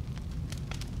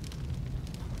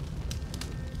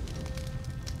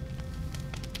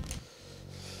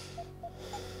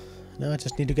 Now I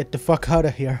just need to get the fuck out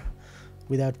of here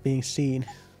without being seen.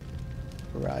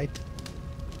 Right.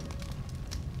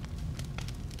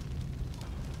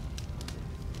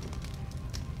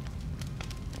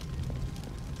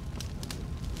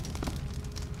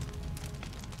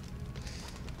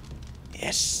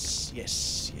 Yes,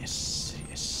 yes, yes,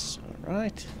 yes. All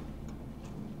right.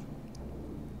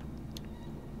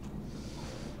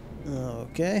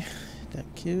 Okay,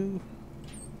 thank you.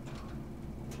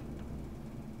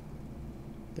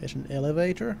 There's an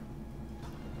elevator,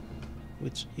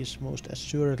 which is most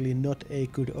assuredly not a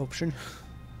good option.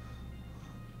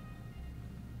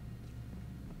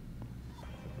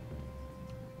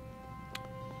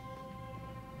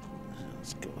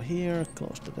 Let's go here,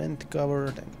 close the vent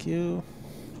cover, thank you.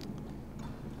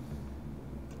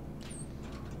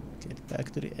 Get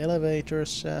back to the elevator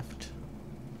shaft.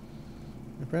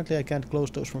 Apparently I can't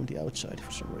close those from the outside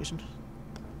for some reason.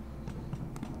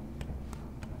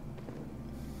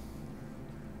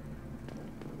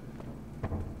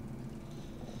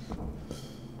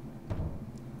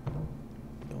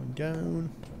 Going down.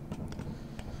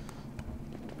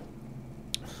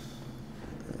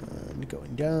 And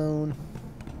going down.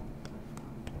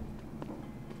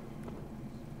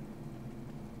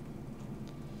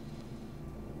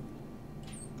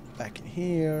 Back in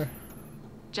here.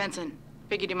 Jensen,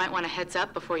 figured you might want a heads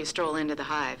up before you stroll into the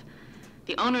hive.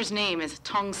 The owner's name is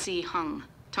Tong Si Hung,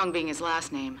 Tong being his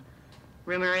last name.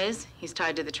 Rumor is he's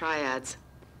tied to the triads.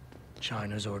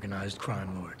 China's organized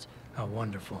crime lords. How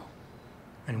wonderful.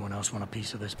 Anyone else want a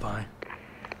piece of this pie?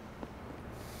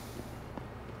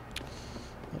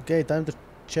 Okay, time to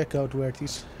check out where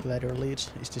this ladder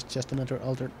leads. Is this just another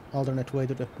alternate way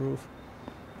to the roof?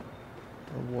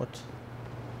 Or what?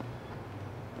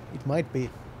 It might be.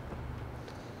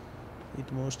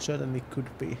 It most certainly could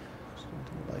be.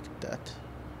 Something like that.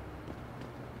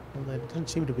 Well, there doesn't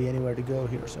seem to be anywhere to go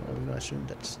here, so I'm gonna assume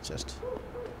that's just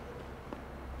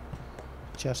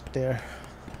there.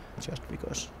 Just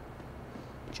because.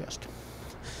 Just.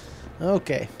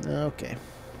 Okay, okay.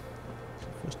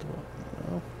 First of all,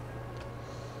 no.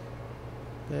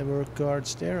 There were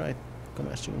guards there, I'm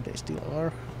gonna assume they still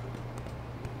are.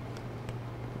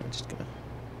 I'm just gonna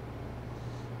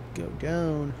go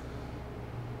down.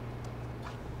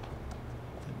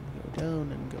 And go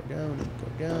down and go down and go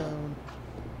down.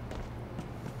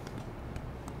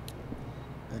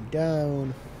 And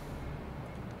down.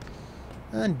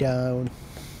 And down.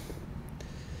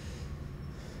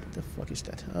 The fuck is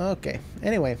that? Okay.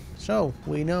 Anyway, so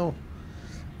we know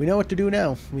what to do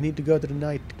now. We need to go to the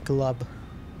nightclub.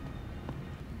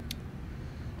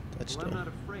 That's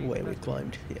the way we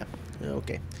climbed. Yeah.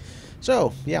 Okay.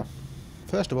 So yeah.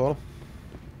 First of all,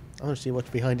 I want to see what's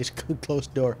behind this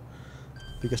closed door,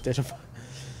 because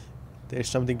there's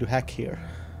something to hack here.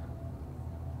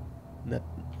 Not.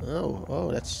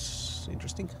 Oh, that's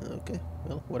interesting. Okay.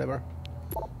 Well, whatever.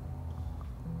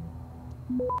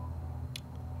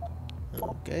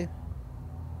 Okay.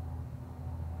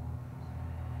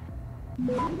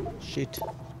 Shit.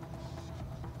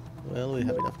 Well, we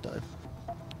have enough time.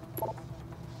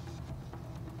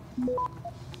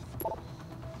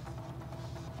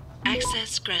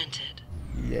 Access granted.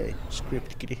 Yay,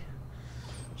 script kitty.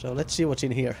 So let's see what's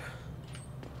in here.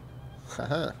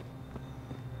 Haha.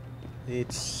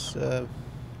 It's a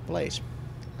place.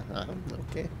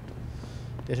 Okay.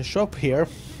 There's a shop here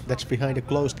that's behind a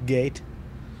closed gate,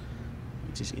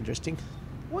 which is interesting.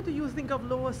 What do you think of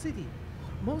Lower City?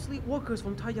 Mostly workers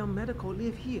from Taiyang Medical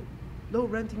live here. Low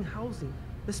renting housing,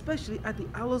 especially at the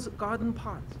Alice Garden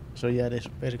Park. So yeah, there's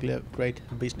basically a great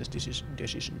business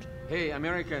decision. Hey,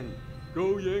 American,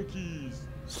 go Yankees!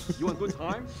 You want good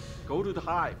time? Go to the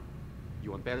hive.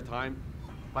 You want better time?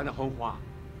 Find a Honghua,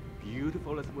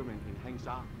 beautifulest women in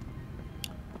Hangsha.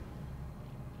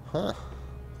 Huh.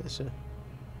 There's a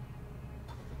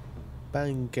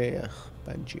Pangaea.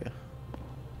 I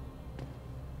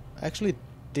actually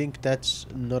think that's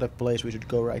not a place we should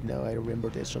go right now. I remember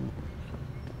there's some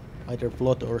either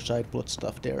plot or side plot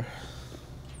stuff there.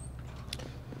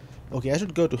 Okay, I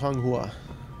should go to Hanghua.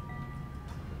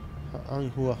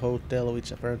 Hanghua Hotel,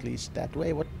 which apparently is that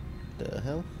way. What the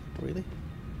hell? Really?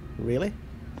 Really?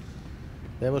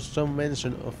 There was some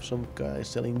mention of some guy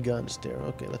selling guns there.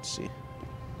 Okay, let's see.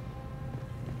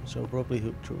 So probably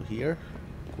through here.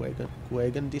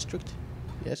 Quagan district.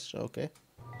 Yes, okay.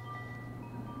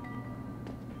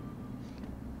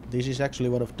 This is actually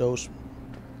one of those,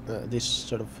 this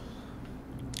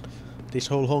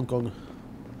whole Hong Kong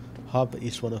hub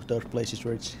is one of those places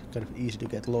where it's kind of easy to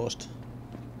get lost.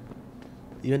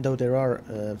 Even though there are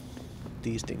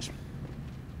these things.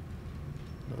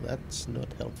 No, that's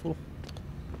not helpful.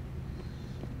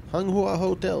 Hanghua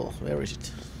Hotel, where is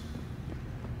it?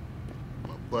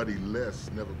 My buddy Les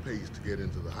never pays to get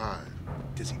into the hive.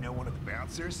 Does he know one of the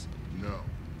bouncers? No.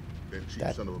 That cheap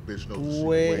That son of a bitch knows the secret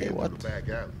way, way into what? the back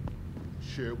alley.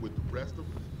 Share it with the rest of us?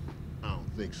 I don't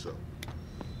think so.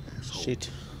 Asshole. Shit.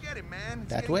 Get it, man. It's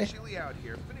That getting way? chilly out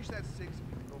here. Finish that 6 and we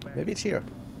can go back. Maybe it's here.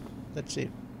 Let's see.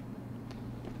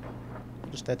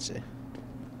 What does that say?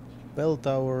 Bell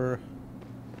tower.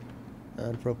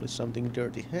 And probably something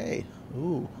dirty. Hey!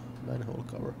 Ooh, manhole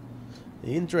cover.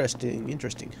 Interesting,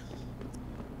 interesting.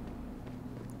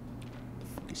 The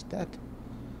fuck is that?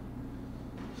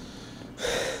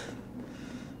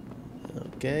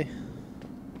 Okay.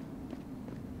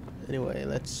 Anyway,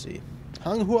 let's see.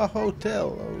 Hanghua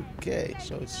Hotel. Okay,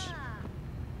 so it's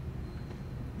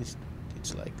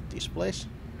like this place.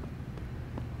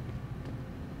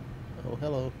 Oh,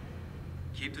 hello.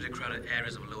 Keep to the crowded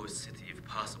areas of Lower City if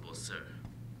possible, sir.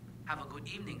 Have a good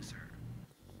evening, sir.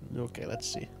 Okay, let's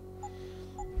see.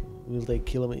 Will they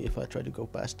kill me if I try to go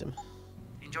past them?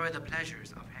 Enjoy the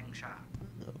pleasures of Hangsha.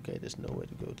 Okay, there's no way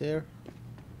to go there.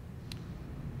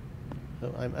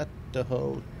 So I'm at the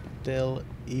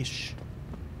hotel-ish.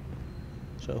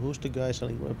 So who's the guy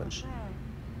selling weapons?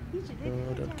 No,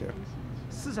 I don't care.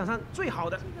 市场上最好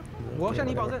的， Okay, 我向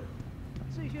你保 whatever. 证。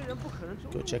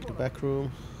Go check the back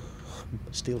room.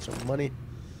 Steal some money.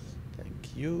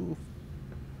 Thank you.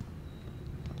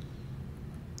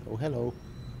 Oh, hello.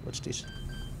 What's this?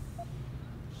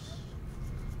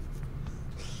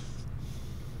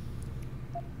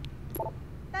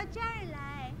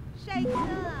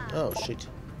 Oh, shit.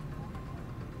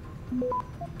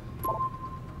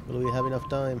 Will we have enough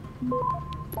time?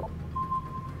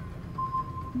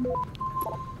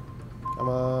 Come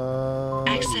on.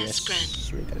 Access Yes,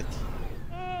 granted. we got it.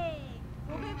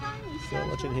 So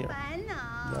what's in here?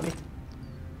 Money?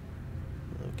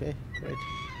 Okay, great.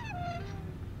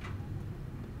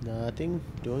 Nothing.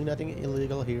 Doing nothing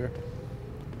illegal here.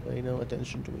 Pay no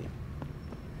attention to me.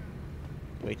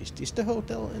 Wait, is this the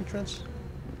hotel entrance?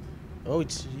 Oh,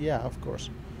 it's... yeah, of course.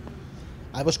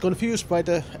 I was confused by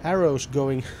the arrows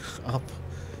going up.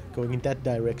 Going in that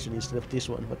direction instead of this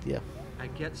one, but yeah. I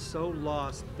get so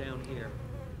lost down here.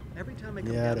 Every time I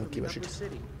come Yeah, I down don't from give the a upper shit.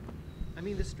 city. I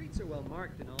mean, the streets are well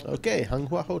marked and all. Okay,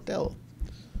 Hanghua Hotel.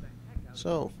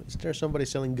 So, is there somebody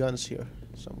selling guns here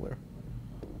somewhere?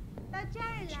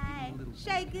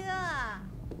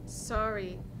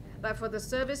 Sorry, but for the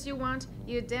service you want,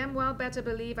 you damn well better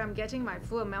believe I'm getting my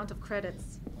full amount of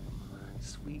credits.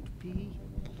 Sweet pea.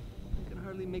 I can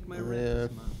hardly make my Yeah. rent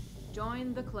this month.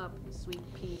 Join the club, sweet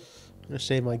pea. I'm gonna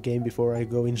save my game before I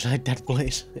go inside that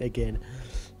place again.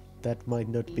 That might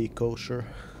not be kosher.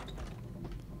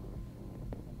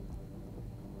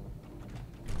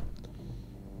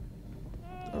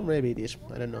 Or maybe it is,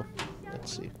 I don't know.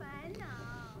 Let's see.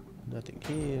 Nothing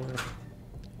here.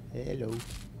 Hello.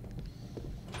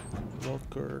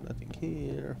 Locker, nothing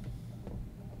here.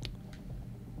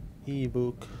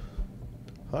 E-book.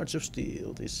 Hearts of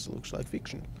Steel, this looks like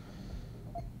fiction.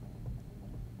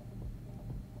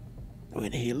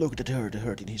 When he looked at her, the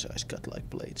hurt in his eyes cut like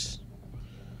blades.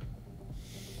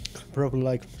 Probably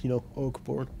like, you know,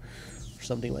 Oakborn. Or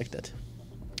something like that.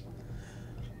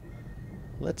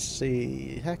 Let's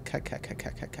see. Hack, hack, hack, hack,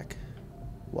 hack, hack, hack.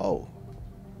 Whoa.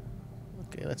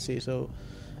 Okay, let's see. So,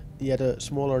 yeah, the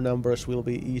smaller numbers will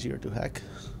be easier to hack.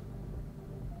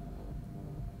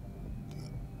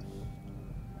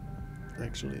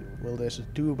 Actually, well, there's a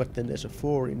 2, but then there's a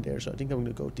 4 in there, so I think I'm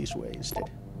gonna go this way instead.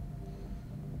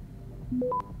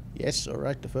 Yes,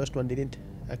 alright, the first one didn't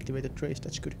activate a trace,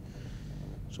 that's good.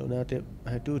 So now I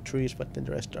have 2 trees, but then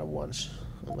the rest are 1s,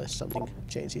 unless something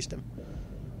changes them.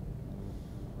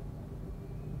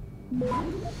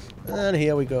 And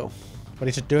here we go. But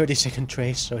it's a 30-second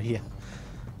trace, so yeah,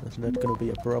 that's not gonna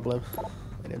be a problem,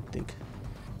 I don't think.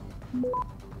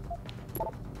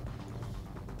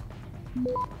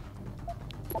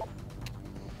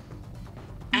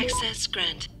 Access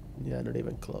granted. Yeah, not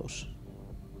even close.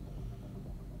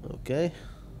 Okay.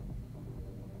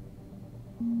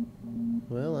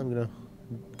 Well, I'm gonna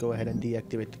go ahead and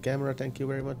deactivate the camera, thank you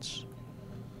very much.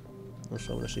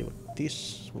 Also, I'm gonna see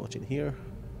what's in here.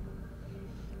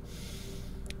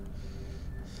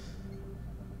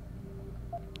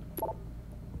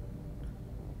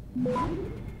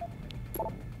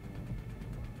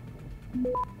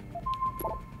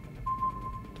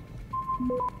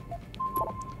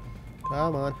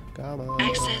 Come on, come on.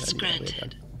 Access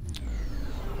granted.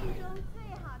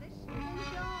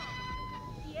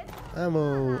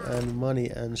 Ammo and money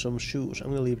and some shoes. I'm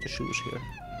gonna leave the shoes here.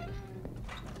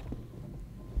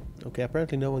 Okay,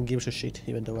 apparently no one gives a shit,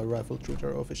 even though I rifled through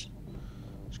their office.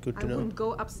 It's good to I know. wouldn't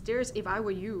go upstairs if I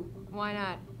were you. Why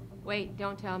not? Wait,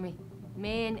 don't tell me.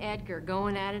 May and Edgar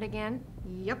going at it again?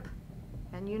 Yep.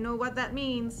 And you know what that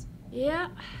means. Yeah.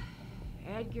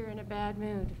 Edgar in a bad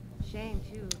mood. Shame,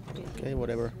 too. Okay,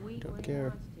 whatever. Don't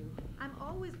care. I'm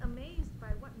always amazed by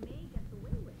what May gets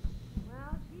away with.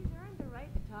 Well, she's earned the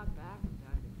right to talk back from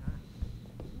time to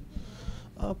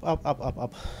time. Up, up, up, up,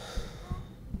 up.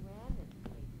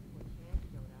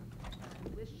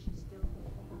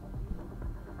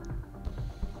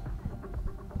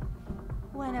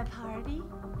 Want a party?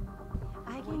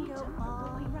 I can go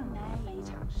all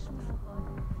night.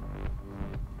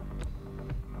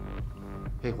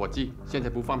 嘿，伙计，现在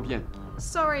不方便。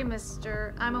 Sorry,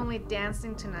 mister. I'm only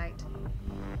dancing tonight.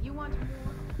 You want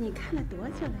more? 你看了多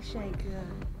久了，帅哥？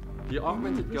 The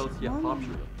augmented girls here are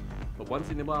popular, but once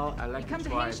in a while I like You come to to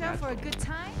try hang show for a natural. good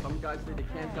time? Some guys say they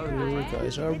can't tell the You difference.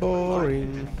 guys are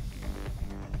boring.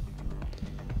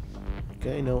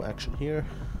 Okay, no action here.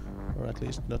 Or at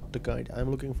least not the kind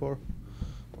I'm looking for.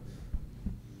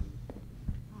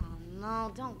 Oh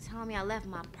no, don't tell me I left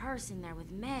my purse in there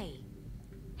with May.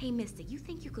 Hey, mister, you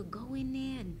think you could go in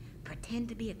there and pretend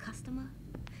to be a customer?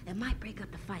 It might break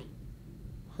up the fight.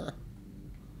 Huh.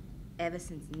 Ever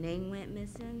since Ning went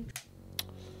missing.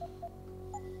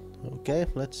 Okay,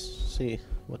 let's see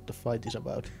what the fight is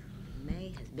about.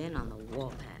 May has been on the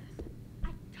warpath.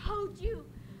 I told you,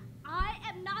 I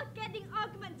am not getting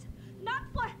augments. Not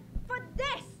for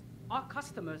this. Our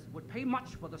customers would pay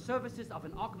much for the services of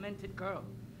an augmented girl.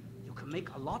 You can make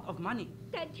a lot of money.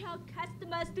 Then tell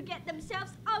customers to get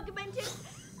themselves augmented,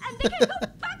 and they can go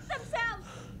fuck themselves.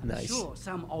 Nice. Sure,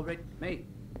 some already. May,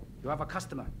 you have a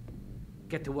customer.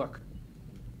 Get to work.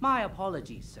 My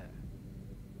apologies, sir.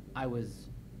 I was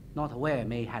not aware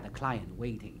May had a client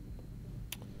waiting.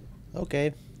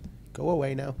 Okay, go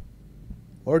away now.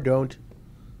 Or don't.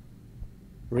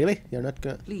 Really? You're not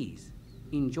gonna... Please,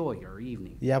 enjoy your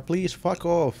evening. Yeah, please, fuck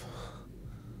off.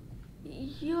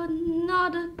 You're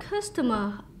not a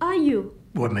customer, are you?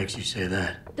 What makes you say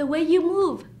that? The way you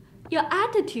move, your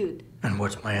attitude. And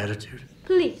what's my attitude?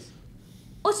 Police.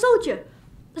 Or soldier.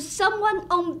 Someone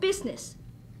on business.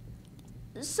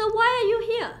 So why are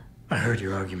you here? I heard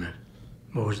your argument.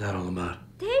 What was that all about?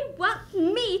 They want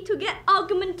me to get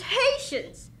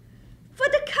augmentations. For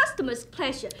the customer's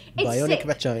pleasure. It's Bionic sick.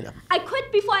 vagina. I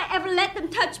quit before I ever let them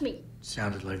touch me.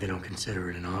 Sounded like they don't consider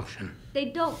it an option. They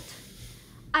don't.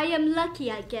 I am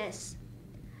lucky, I guess.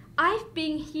 I've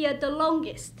been here the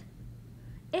longest.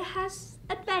 It has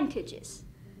advantages.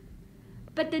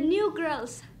 But the new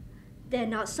girls, they're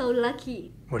not so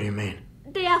lucky. What do you mean?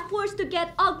 They are forced to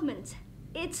get augments.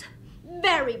 It's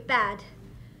very bad.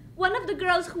 One of the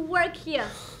girls who work here,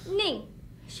 Ning,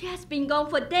 she has been gone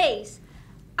for days.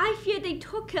 I fear they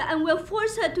took her and will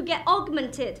force her to get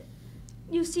augmented.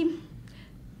 You seem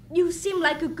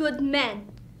like a good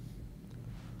man.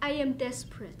 I am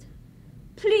desperate.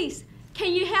 Please,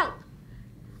 can you help?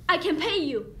 I can pay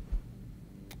you.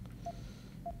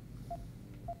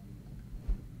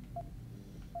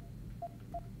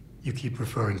 You keep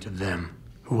referring to them.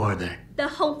 Who are they? The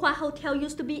Honghua Hotel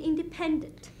used to be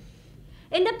independent.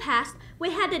 In the past,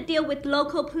 we had a deal with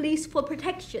local police for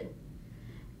protection.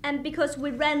 And because we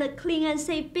ran a clean and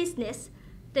safe business,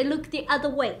 they looked the other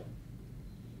way.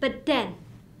 But then,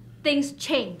 things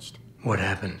changed. What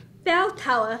happened? Bell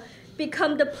Tower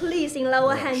become the police in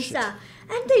Lower Hansa,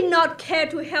 and they not care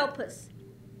to help us.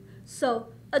 So,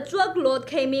 a drug lord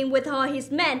came in with all his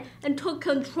men and took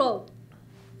control.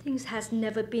 Things has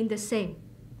never been the same,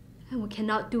 and we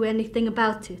cannot do anything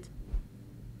about it.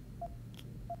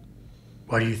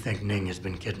 Why do you think Ning has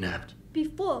been kidnapped?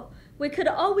 Before, we could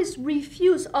always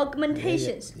refuse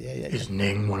augmentations. Yeah. Is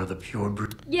Ning one of the pure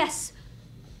brutes? Yes.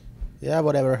 Yeah,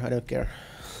 whatever, I don't care.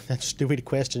 That's a stupid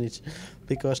question. It's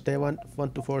because they want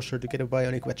to force her to get a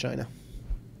bionic vagina.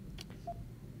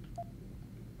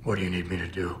 What do you need me to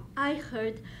do? I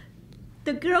heard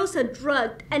the girls are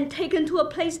drugged and taken to a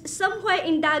place somewhere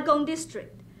in Dagong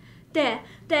district. There,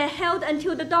 they're held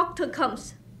until the doctor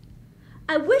comes.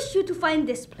 I wish you to find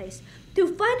this place, to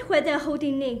find where they're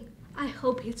holding Ning. I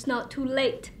hope it's not too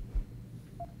late.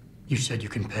 You said you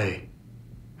can pay.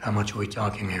 How much are we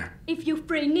talking here? If you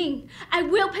free Ning, I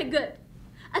will pay good.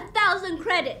 1,000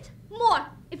 credit. More,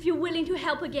 if you're willing to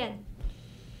help again.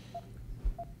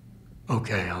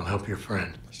 Okay, I'll help your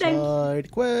friend.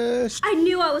 Side quest. I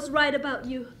knew I was right about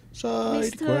you.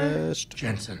 Side quest.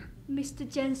 Jensen. Mr.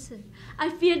 Jensen, I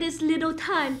fear this little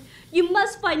time. You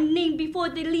must find Ning before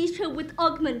they leash her with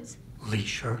augments.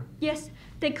 Leash her? Yes,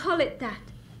 they call it that.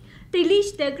 They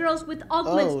leash their girls with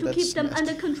augments to keep them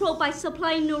under control by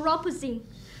supplying neuropazine.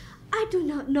 I do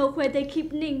not know where they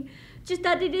keep Ning, just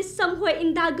that it is somewhere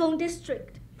in Dagong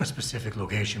district. A specific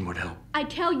location would help. I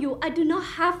tell you, I do not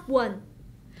have one.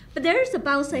 But there is a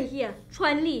bouncer here,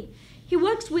 Chuan Li. He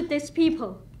works with these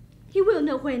people. He will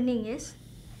know where Ning is.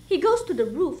 He goes to the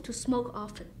roof to smoke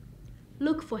often.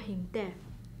 Look for him there.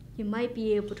 You might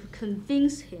be able to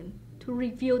convince him to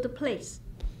reveal the place.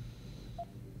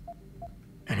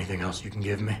 Anything else you can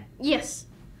give me? Yes.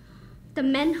 The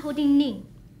men holding Ning.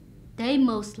 They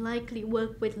most likely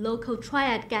work with local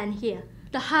triad gang here,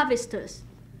 the harvesters.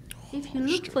 If you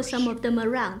look for some of them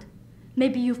around,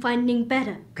 maybe you find Ning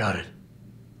better. Got it.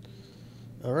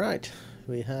 Alright,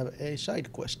 we have a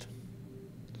side quest.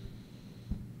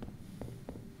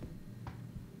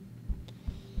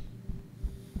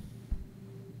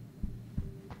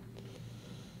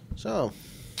 So,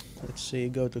 let's see,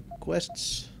 go to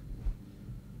quests.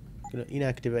 Gonna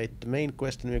inactivate the main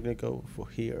quest and we're gonna go for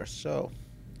here. So,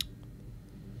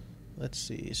 let's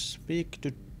see, speak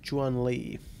to Chuan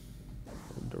Li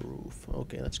on the roof.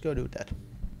 Okay, let's go do that.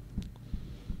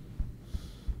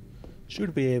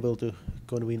 Should be able to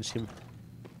convince him.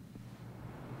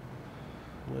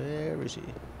 Where is he?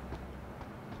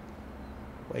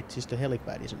 Wait, it's the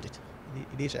helipad, isn't it?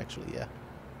 It is actually, yeah.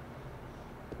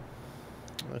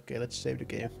 Okay, let's save the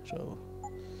game, so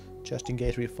just in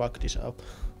case we fuck this up.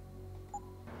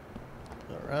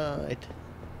 Alright.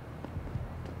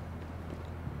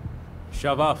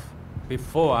 Shove off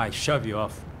before I shove you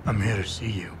off. I'm here to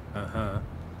see you. Uh-huh.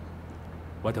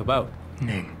 What about?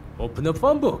 Ning. Open the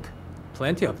phone book.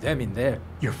 Plenty of them in there.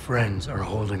 Your friends are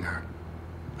holding her.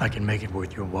 I can make it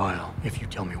worth your while if you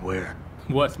tell me where.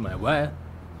 Worth my while?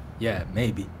 Yeah,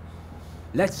 maybe.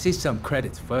 Let's see some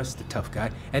credits first, the tough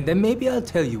guy, and then maybe I'll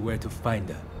tell you where to find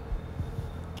her.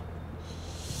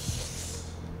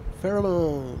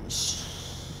 Pheromones.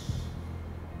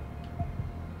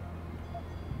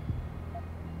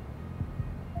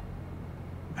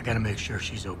 I gotta make sure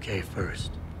she's okay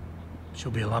first.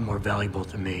 She'll be a lot more valuable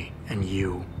to me and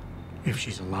you if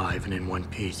she's alive and in one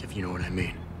piece, if you know what I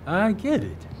mean. I get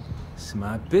it.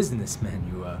 Smart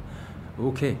businessman you are.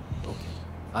 Okay.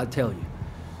 I'll tell you.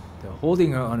 They're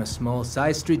holding her on a small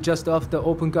side street just off the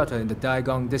open gutter in the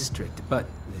Daigong district. But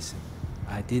listen,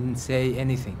 I didn't say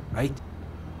anything, right?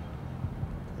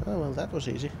 Oh, well, that was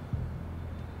easy.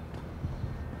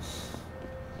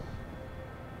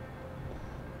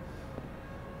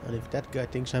 And if that guy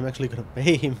thinks I'm actually gonna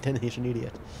pay him, then he's an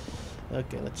idiot.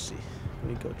 Okay, let's see. Can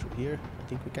we go through here? I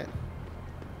think we can.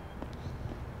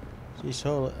 This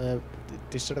whole,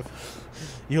 this sort of,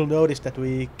 you'll notice that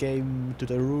we came to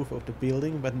the roof of the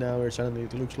building, but now suddenly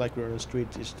it looks like we're on the street.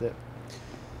 Just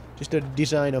the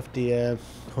design of the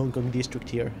Hong Kong district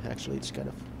here. Actually, it's kind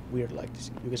of weird like this.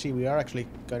 You can see we are actually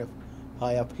kind of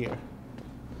high up here,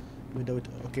 even though it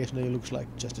occasionally looks like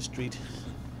just a street.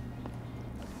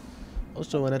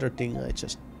 Also, another thing,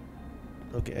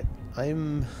 okay,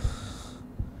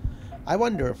 I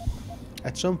wonder,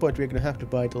 at some point we're gonna have to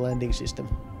buy the landing system.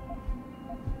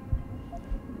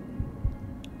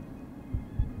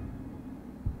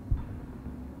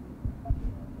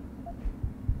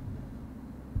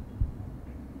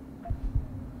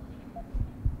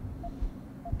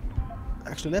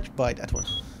 Actually, let's buy that one,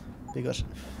 because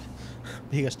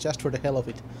just for the hell of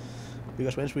it.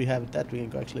 Because once we have that, we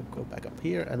can actually go back up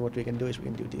here, and what we can do is we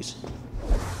can do this.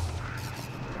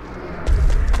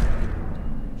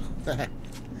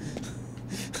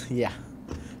 Yeah,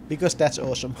 because that's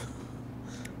awesome.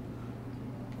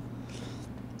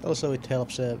 Also, it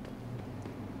helps. We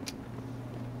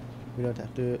don't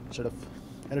have to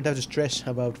I don't have to stress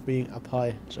about being up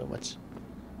high so much.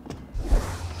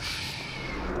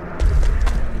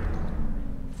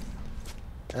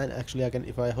 And actually, I can,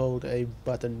 if I hold a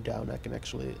button down, I can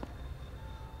actually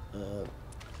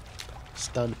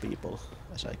stun people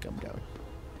as I come down.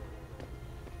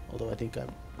 Although I think I'm.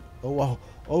 Oh wow!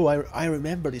 Oh, I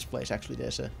remember this place. Actually,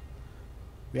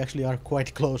 we actually are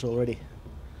quite close already.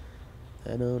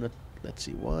 No, not. Let's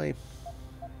see why.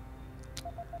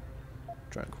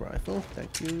 Trunk rifle.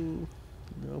 Thank you.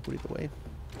 No, put it away.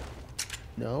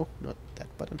 No, not that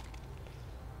button.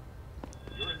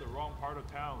 You're in the wrong part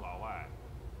of town, Lao Lai.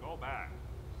 Go back.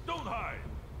 Don't hide.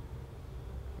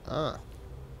 Ah.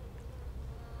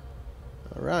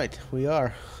 Alright, we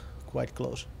are quite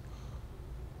close.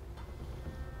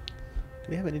 Do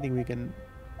we have anything we can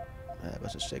have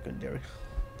as a secondary?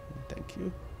 Thank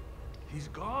you. He's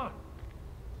gone.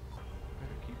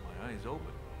 Better keep my eyes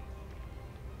open.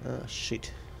 Ah,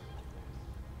 shit.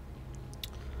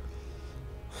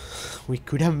 We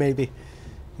could have maybe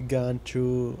gone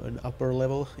through an upper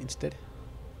level instead.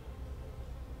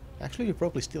 Actually, we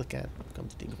probably still can, come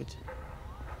to think of it.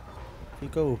 If we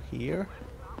go here,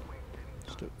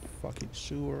 just a fucking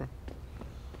sewer.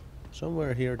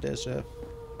 Somewhere here there's a...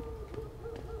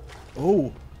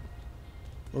 Oh!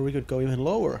 Or we could go even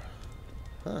lower.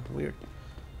 Huh, weird.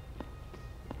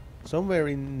 Somewhere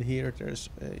in here there's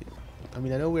a... I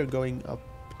mean, I know we're going up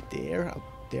there, up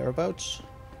thereabouts.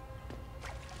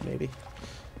 Maybe.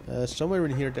 Somewhere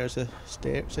in here there's a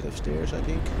set of stairs, I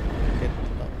think. Get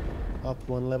up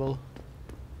one level.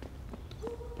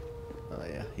 Oh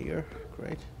yeah, here.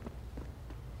 Great.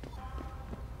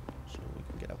 So we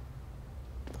can get up.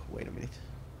 Wait a minute.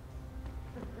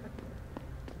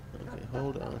 Okay,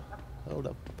 hold on. Hold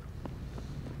up.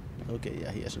 Okay,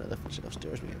 yeah, here's another set of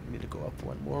stairs. We need to go up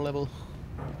one more level.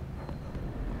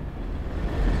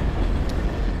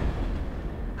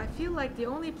 I feel like the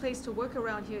only place to work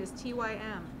around here is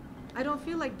TYM. I don't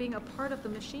feel like being a part of the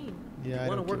machine. Yeah, you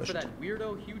want to work for that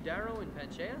weirdo Hugh Darrow in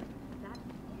Panchea? That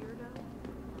weirdo?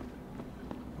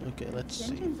 Okay, let's see.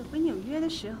 前阵子回纽约的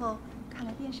时候，看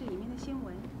了电视里面的新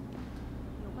闻，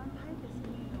有关拍的新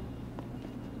内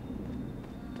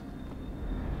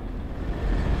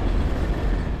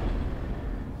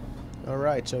容。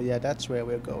 Alright, so yeah, that's where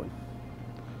we're going.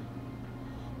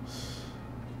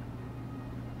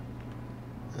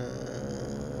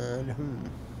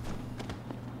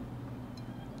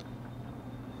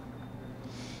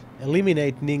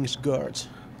 Eliminate Ning's guards.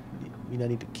 I mean, I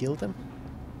need to kill them?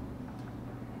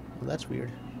 Well, that's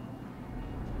weird.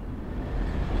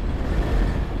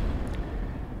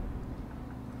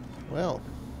 Well,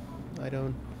 I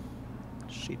don't...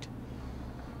 Shit.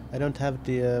 I don't have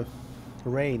the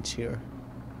range here.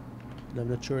 And I'm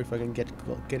not sure if I can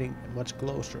getting much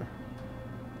closer.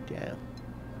 Damn.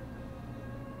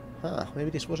 Huh, maybe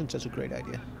this wasn't such a great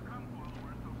idea.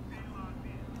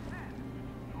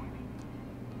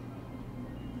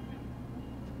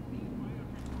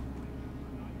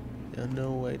 Yeah,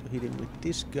 no way to hit him with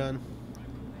this gun.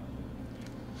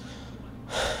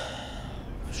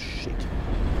 Shit.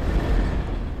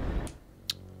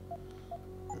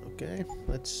 Okay,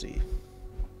 let's see.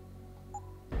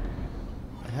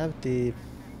 I have the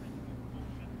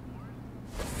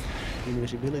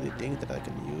invisibility thing that I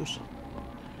can use.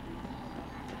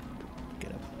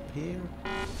 Get up here.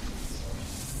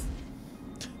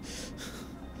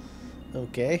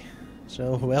 Okay,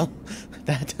 so well,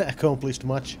 that accomplished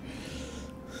much.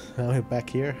 Now we're back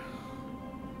here.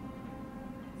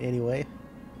 Anyway.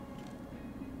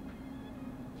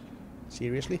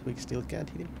 Seriously, we still can't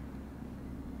hit him?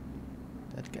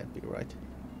 That can't be right.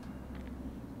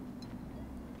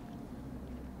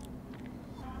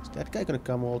 Is that guy gonna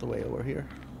come all the way over here?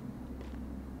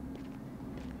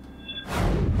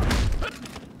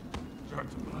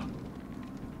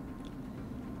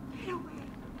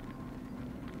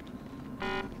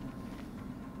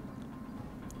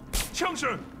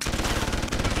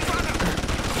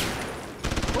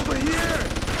 Over here!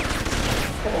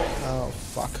 Oh,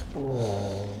 fuck.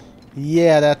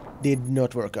 Yeah, that did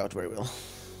not work out very well.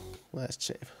 Last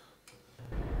save.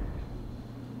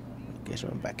 Okay, so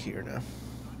I'm back here now.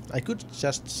 I could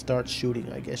just start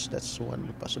shooting, I guess. That's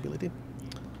one possibility.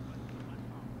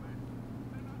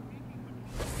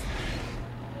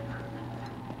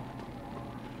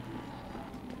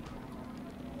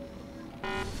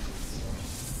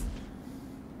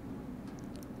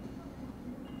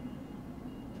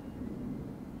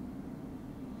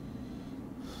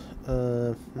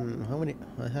 How many?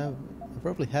 I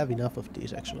probably have enough of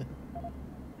these actually.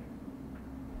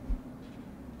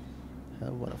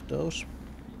 Have one of those.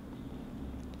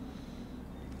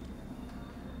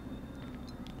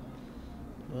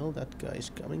 Well, that guy is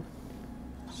coming.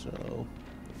 So.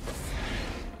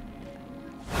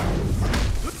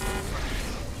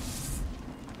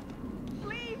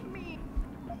 Leave me.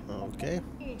 Okay.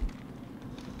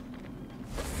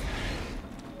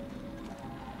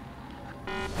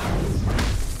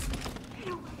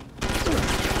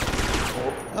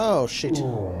 Oh shit.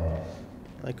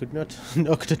 I could not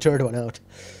knock the third one out.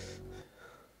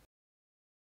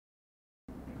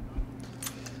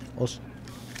 Also,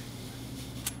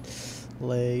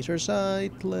 laser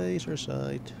sight, laser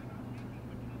sight.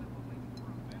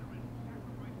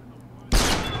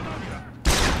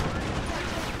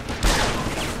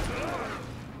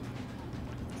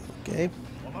 Okay.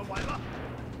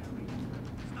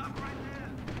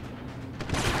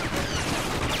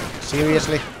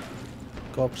 Seriously?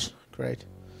 Cops, great.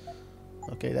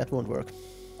 Okay, that won't work.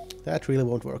 That really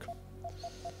won't work.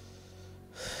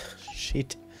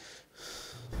 Shit.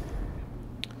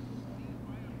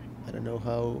 I don't know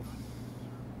how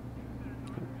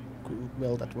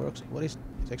well that works. What is...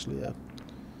 It's actually a...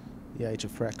 Yeah, it's a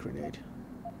frag grenade.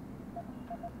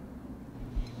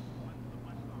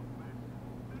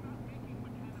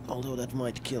 Although that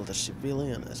might kill the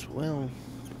civilian as well.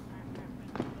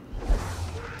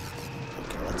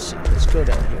 Okay, let's see. Let's go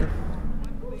down here.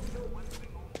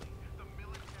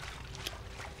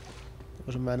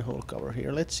 There's a manhole cover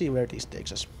here. Let's see where this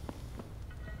takes us.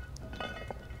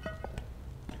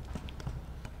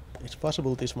 It's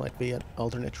possible this might be an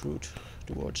alternate route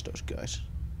towards those guys.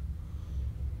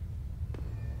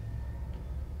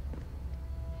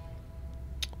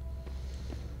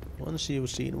 Once you've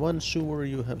seen one sewer,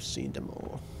 you have seen them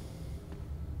all.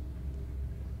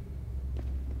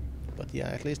 But yeah,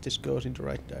 at least this goes in the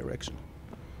right direction.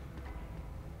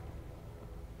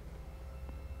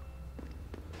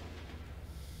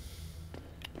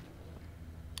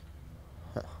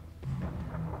 Huh.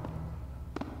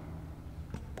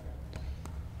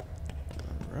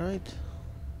 Alright.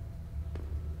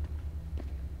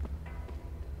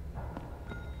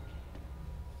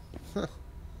 Huh.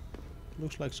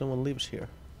 Looks like someone lives here.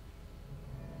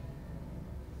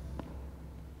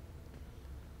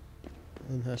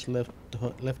 And has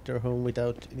left their home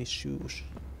without any shoes.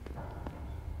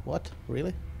 What?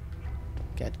 Really?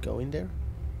 Can't go in there?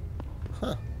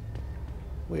 Huh.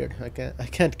 Weird. I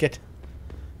can't get...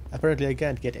 Apparently I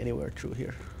can't get anywhere through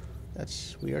here.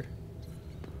 That's weird.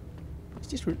 Is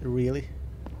this really?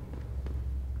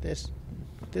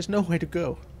 There's no way to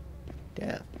go.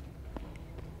 Damn.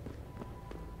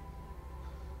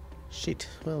 Shit.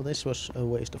 Well, this was a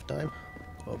waste of time,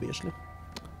 obviously.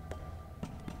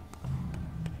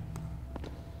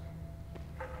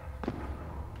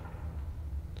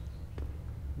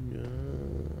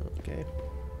 Okay.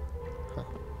 Huh.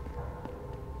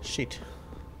 Shit.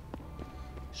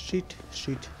 Shit.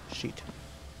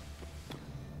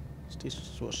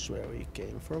 This was where we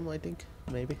came from, I think.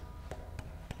 Maybe.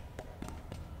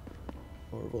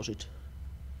 Or was it?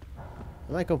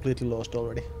 Am I completely lost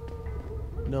already?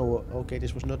 No, okay,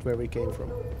 this was not where we came from.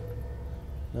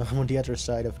 Now I'm on the other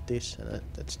side of this, and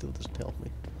that still doesn't help me.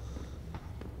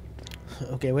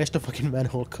 Okay, where's the fucking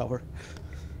manhole cover?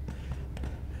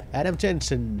 Adam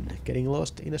Jensen getting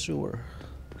lost in a sewer.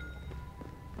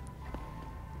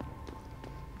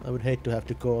 I would hate to have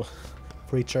to call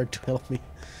Richard to help me.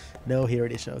 No, here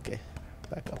it is. Okay,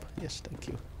 back up. Yes, thank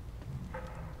you.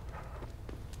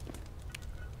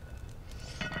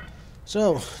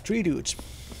 So, 3 dudes.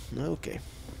 Okay.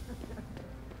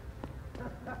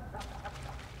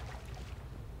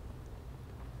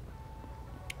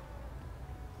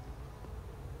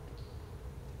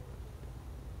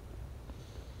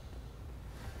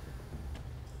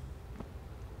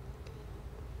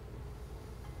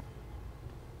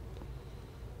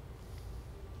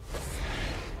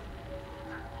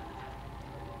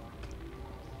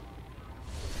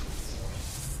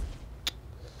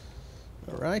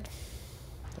 Alright,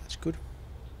 that's good.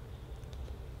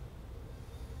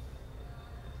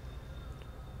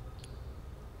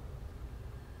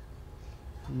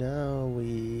 Now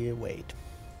we wait,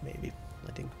 maybe,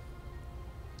 I think.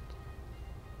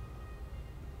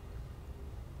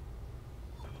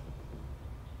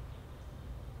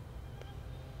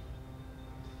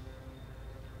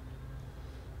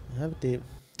 I have the...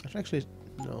 Actually,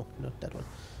 no, not that one.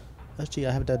 Actually,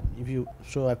 I have that. If you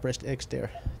saw, I pressed X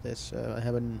there. There's I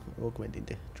have an augment in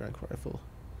the trank rifle.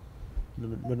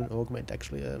 Not an augment,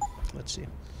 actually. Let's see.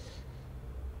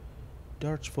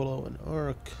 Darts follow an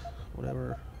arc,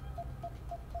 whatever.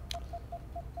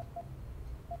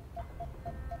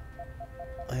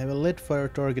 I have a lead fire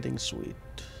targeting suite.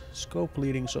 Scope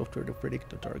leading software to predict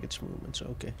the target's movements.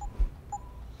 Okay.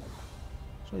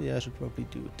 So yeah, I should probably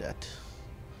do that.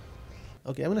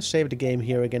 Okay, I'm gonna save the game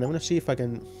here again. I'm gonna see if I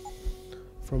can,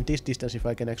 from this distance, if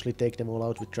I can actually take them all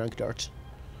out with trank darts.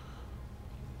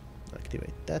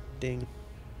 Activate that thing.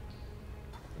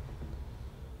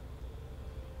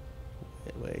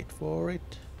 Wait for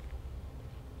it.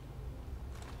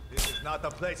 This is not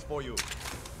the place for you.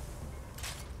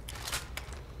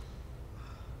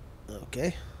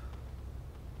 Okay.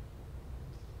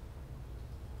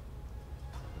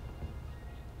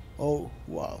 Oh,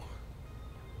 wow.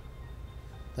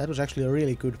 That was actually a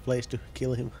really good place to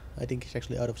kill him. I think he's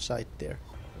actually out of sight there.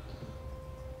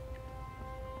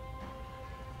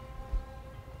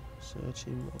 Search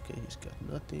him. Okay, he's got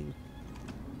nothing.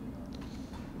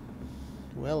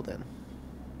 Well then.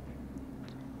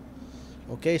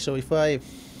 Okay, so if I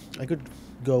could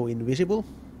go invisible,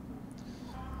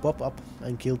 pop up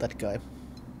and kill that guy.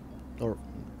 Or,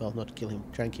 well, not kill him,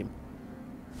 trank him.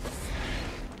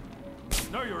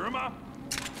 No, you're Irma.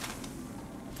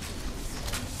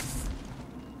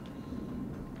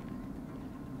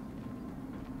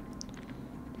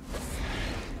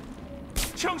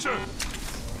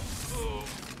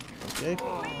 Okay.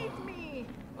 Leave me.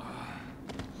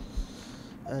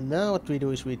 And now what we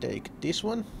do is we take this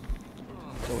one,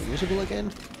 go invisible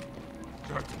again.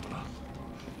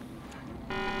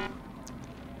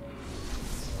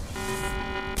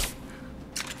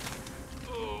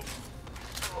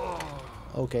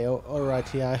 Okay,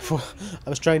 alright, yeah, I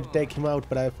was trying to take him out,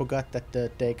 but I forgot that the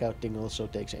takeout thing also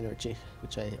takes energy,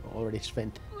 which I already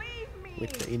spent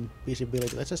with the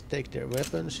invisibility. Let's just take their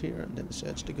weapons here and then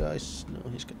search the guys. No,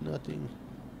 he's got nothing.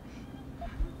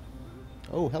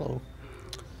 Oh, hello.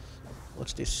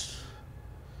 What's this?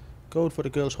 Code for the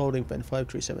girls holding pen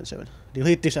 5377.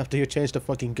 Delete this after you change the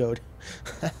fucking code.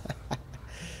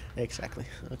 Exactly.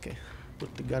 Okay.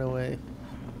 Put the gun away.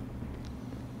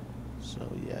 So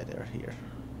yeah, they're here.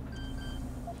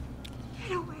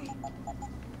 Get away.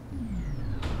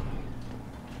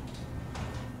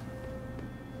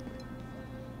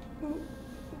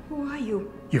 Who are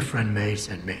you? Your friend May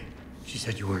sent me. She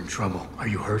said you were in trouble. Are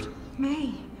you hurt?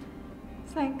 May.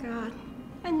 Thank God.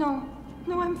 And no,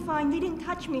 I'm fine. They didn't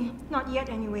touch me. Not yet,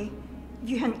 anyway. If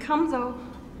you hadn't come, though,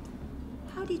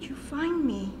 how did you find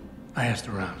me? I asked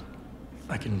around.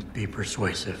 I can be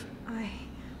persuasive. I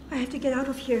have to get out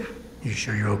of here. You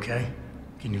sure you're okay?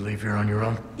 Can you leave here on your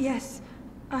own? Yes,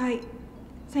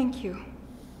 thank you.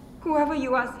 Whoever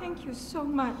you are, thank you so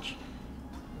much.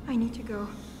 I need to go.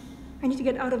 I need to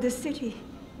get out of this city.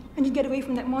 I need to get away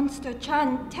from that monster,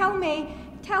 Chan. Tell May,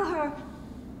 tell her,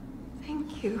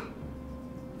 thank you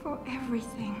for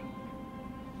everything.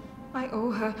 I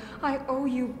owe her, I owe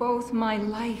you both my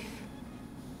life.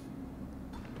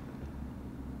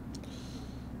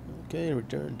 Okay,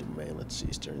 return to May. Let's see,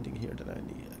 is there anything here that I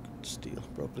need? I could steal.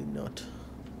 Probably not.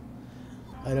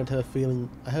 I don't have a feeling.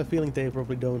 I have a feeling they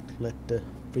probably don't let the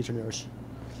prisoners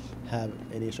have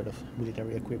any sort of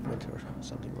military equipment or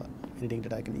something like anything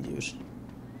that I can use.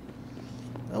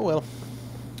 Oh well.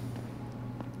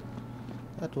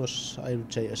 That was, I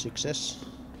would say, a success.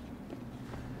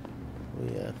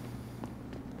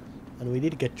 And we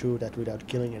did get through that without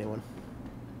killing anyone,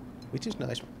 which is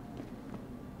nice.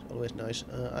 It's always nice.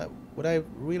 What I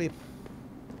really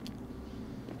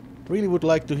would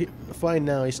like to find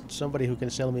now is somebody who can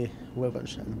sell me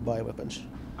weapons and buy weapons.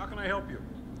 How can I help you?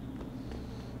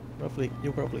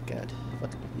 You probably can't,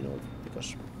 but you know,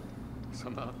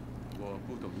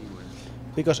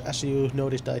 because as you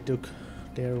noticed, I took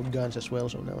their guns as well,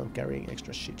 so now I'm carrying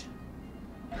extra shit.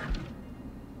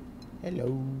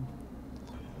 Hello.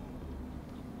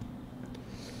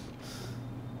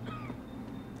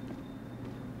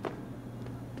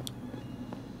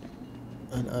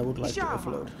 And I would like to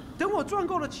offload.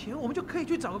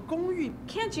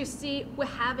 Can't you see we're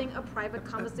having a private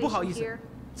conversation here?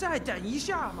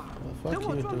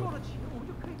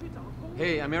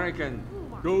 Hey, American.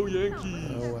 Go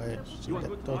Yankees. Oh, I see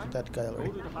that, talk to that guy already.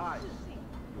 Go to the hive.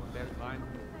 You want better time?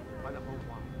 Find a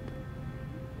Honghua.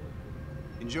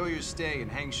 Enjoy your stay in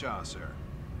Hangsha, sir.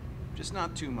 Just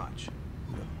not too much.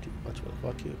 Not too much. Well,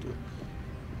 fuck you too.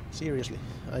 Seriously,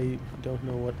 I don't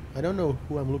know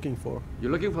who I'm looking for.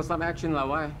 You're looking for some action, La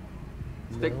Wai?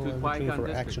 Stick No, to I'm quiet looking gun for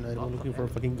district. action. I'm looking for a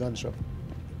fucking gun shop.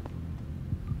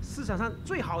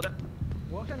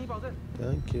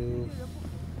 Thank you.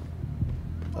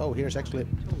 Oh, here's actually,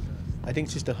 I think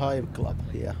this is the Hive Club,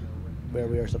 yeah, where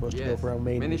we are supposed to go for our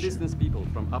main Many mission. business people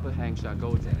from Upper Hangsha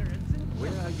go there. Where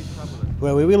are you traveling?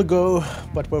 Where we will go,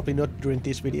 but probably not during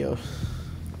this video.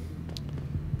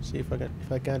 See if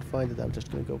I can't find it, I'm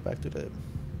just gonna go back to the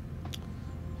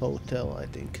hotel, I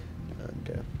think.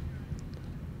 And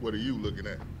what are you looking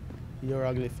at? Your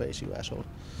ugly face, you asshole.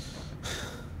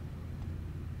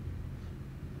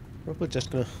 Probably just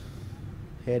gonna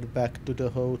head back to the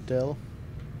hotel.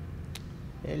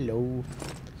 Hello.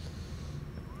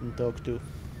 And talk to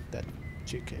that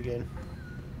chick again.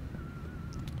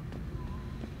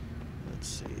 Let's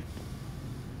see.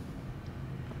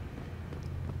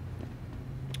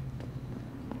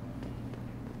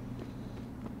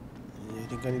 I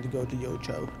think I need to go to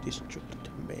Yochao district.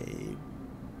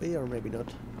 Maybe or maybe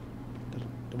not.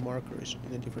 The marker is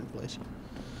in a different place.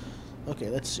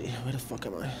 Okay, let's see. Where the fuck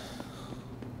am I?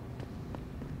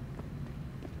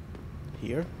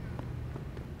 Here?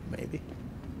 Maybe.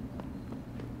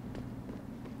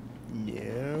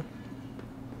 No.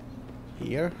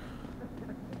 Here?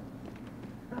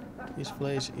 This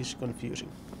place is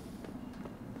confusing.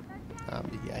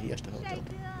 Yeah, here's the hotel.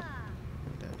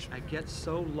 Thanks. I get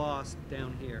so lost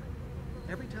down here.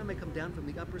 Every time I come down from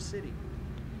the upper city.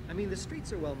 I mean, the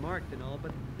streets are well marked and all,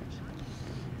 but...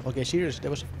 Okay, seriously,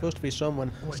 there was supposed to be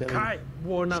someone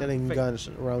selling guns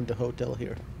around the hotel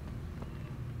here.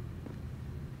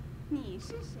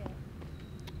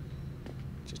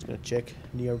 Just gonna check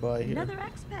nearby here. Another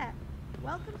expat.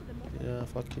 Welcome to the... Yeah,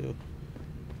 fuck you.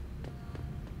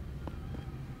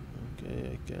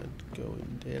 Okay, I can't go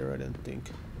in there, I don't think.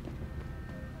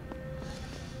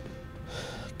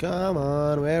 Come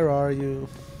on, where are you?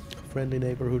 Friendly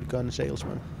neighborhood gun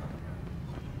salesman.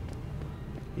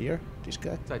 Here? This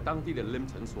guy? 在当地的lâm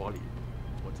诊所里，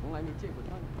我从来没见过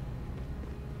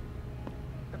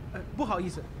他。不好意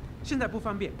思，现在不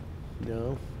方便。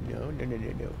 No. The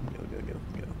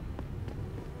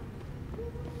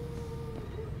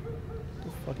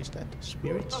fuck is that?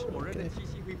 Spirits? 我人的 Okay. 气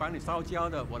息会把你烧焦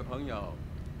的，我的朋友。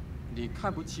你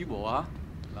看不起我啊，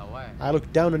老外。 I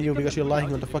look down on you because you're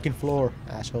lying on the fucking floor,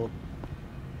 asshole.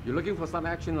 You're looking for some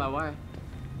action, La Wai?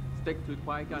 Stick to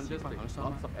quiet gun district.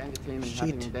 Lots of entertainment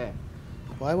happening there.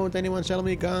 Why won't anyone sell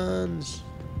me guns?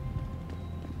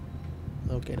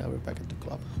 Okay, now we're back at the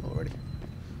club already.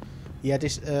 Yeah,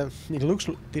 this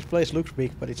place looks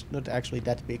big, but it's not actually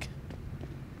that big.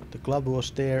 The club was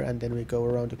there, and then we go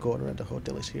around the corner, and the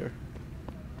hotel is here.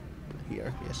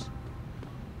 Here, yes.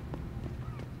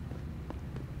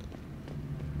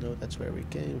 No, that's where we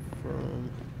came from.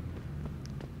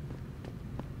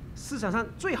 市场上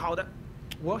最好的，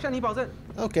我向你保证。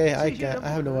 Okay, I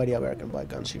have no idea where I can buy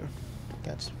guns here.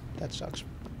 That sucks.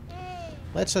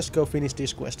 Let's just go finish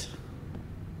this quest.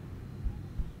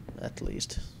 At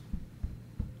least.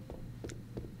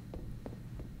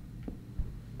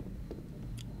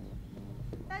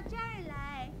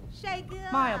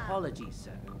 My apologies,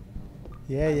 sir.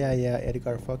 Yeah,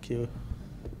 Edgar, fuck you.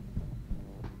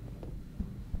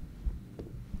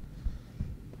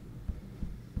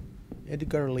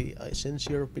 Edgar Lee, I sense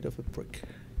you're a bit of a prick.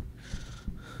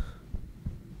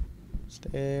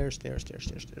 Stairs.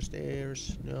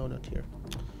 No, not here.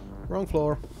 Wrong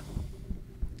floor.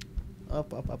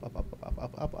 Up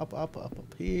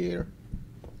here.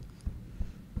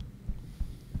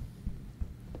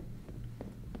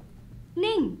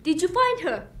 Ning, did you find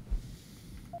her?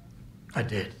 I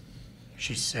did.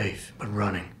 She's safe, but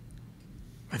running.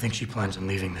 I think she plans on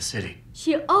leaving the city.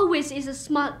 She always is a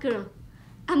smart girl.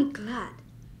 I'm glad.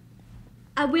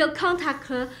 I will contact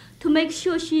her to make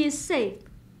sure she is safe.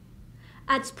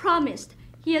 As promised,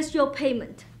 here's your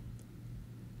payment.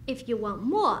 If you want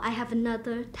more, I have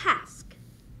another task.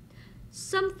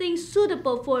 Something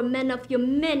suitable for a man of your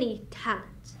many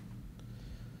talents.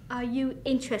 Are you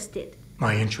interested?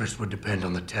 My interest would depend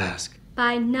on the task.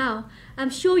 By now, I'm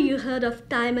sure you heard of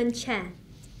Diamond Chan.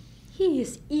 He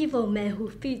is evil man who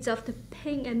feeds off the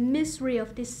pain and misery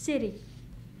of this city.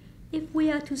 If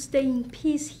we are to stay in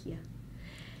peace here,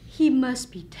 he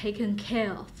must be taken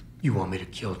care of. You want me to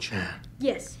kill Chan?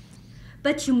 Yes,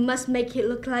 but you must make it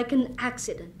look like an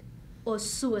accident or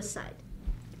suicide.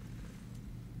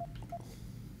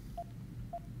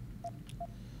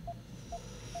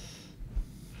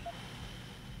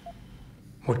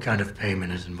 What kind of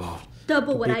payment is involved?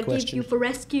 Double what I give you for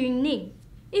rescuing Ning,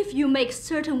 if you make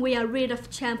certain we are rid of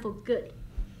Chan for good.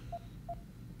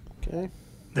 Okay.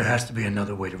 There has to be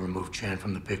another way to remove Chan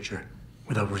from the picture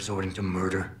without resorting to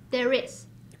murder. There is.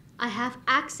 I have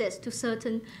access to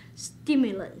certain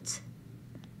stimulants.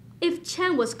 If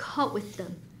Chan was caught with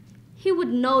them, he would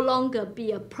no longer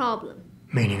be a problem.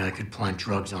 Meaning I could plant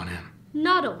drugs on him.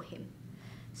 Not on him.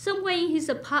 Somewhere in his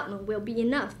apartment will be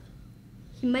enough.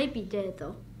 He may be dead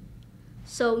though.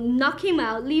 So knock him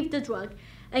out, leave the drug,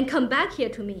 and come back here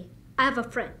to me. I have a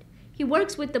friend. He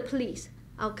works with the police.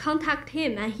 I'll contact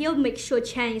him and he'll make sure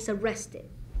Chan is arrested.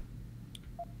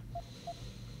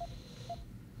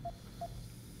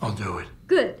 I'll do it.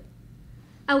 Good.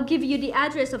 I'll give you the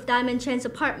address of Diamond Chan's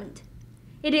apartment.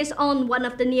 It is on one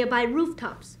of the nearby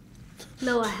rooftops.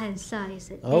 Lower hand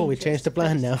size. Oh, we changed the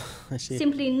plan now. I see.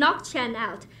 Simply knock Chan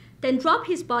out, then drop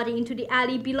his body into the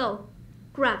alley below.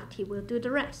 Gravity will do the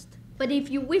rest. But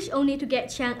if you wish only to get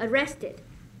Chan arrested,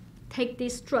 take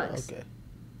these drugs. Okay.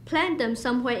 Plant them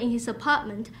somewhere in his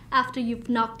apartment after you've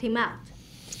knocked him out.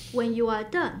 When you are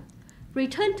done,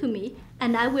 return to me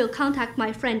and I will contact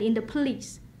my friend in the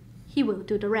police. He will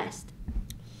do the rest.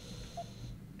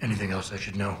 Anything else I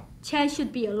should know? Chan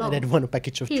should be alone. I didn't want a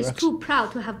package of He drugs. is too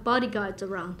proud to have bodyguards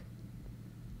around.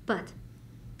 But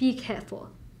be careful.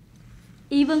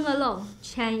 Even alone,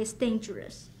 Chan is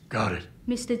dangerous. Got it.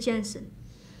 Mr. Jensen,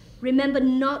 remember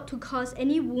not to cause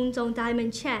any wounds on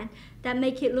Diamond Chan that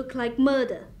make it look like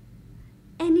murder.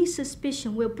 Any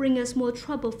suspicion will bring us more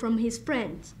trouble from his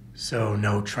friends. So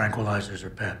no tranquilizers or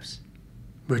peps.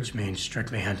 Which means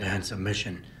strictly hand-to-hand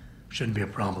submission shouldn't be a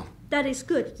problem. That is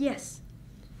good, yes.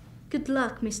 Good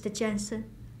luck, Mr. Jensen.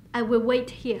 I will wait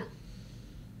here.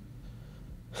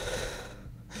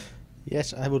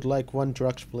 Yes, I would like 1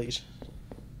 drugs, please.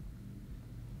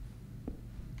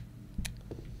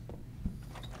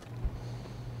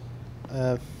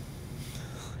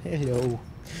 Hello.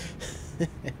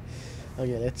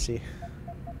 Okay, let's see.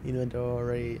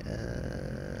 Inventory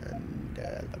and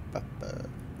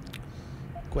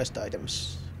quest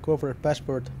items. Corporate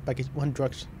passport, package 1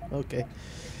 drugs. Okay.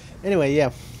 Anyway,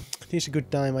 yeah. This is a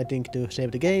good time, I think, to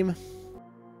save the game.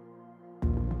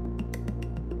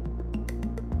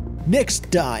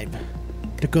 Next time!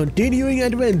 The continuing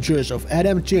adventures of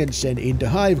Adam Jensen in the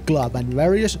Hive Club and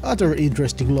various other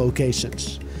interesting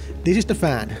locations. This is the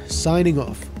Phann, signing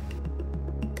off.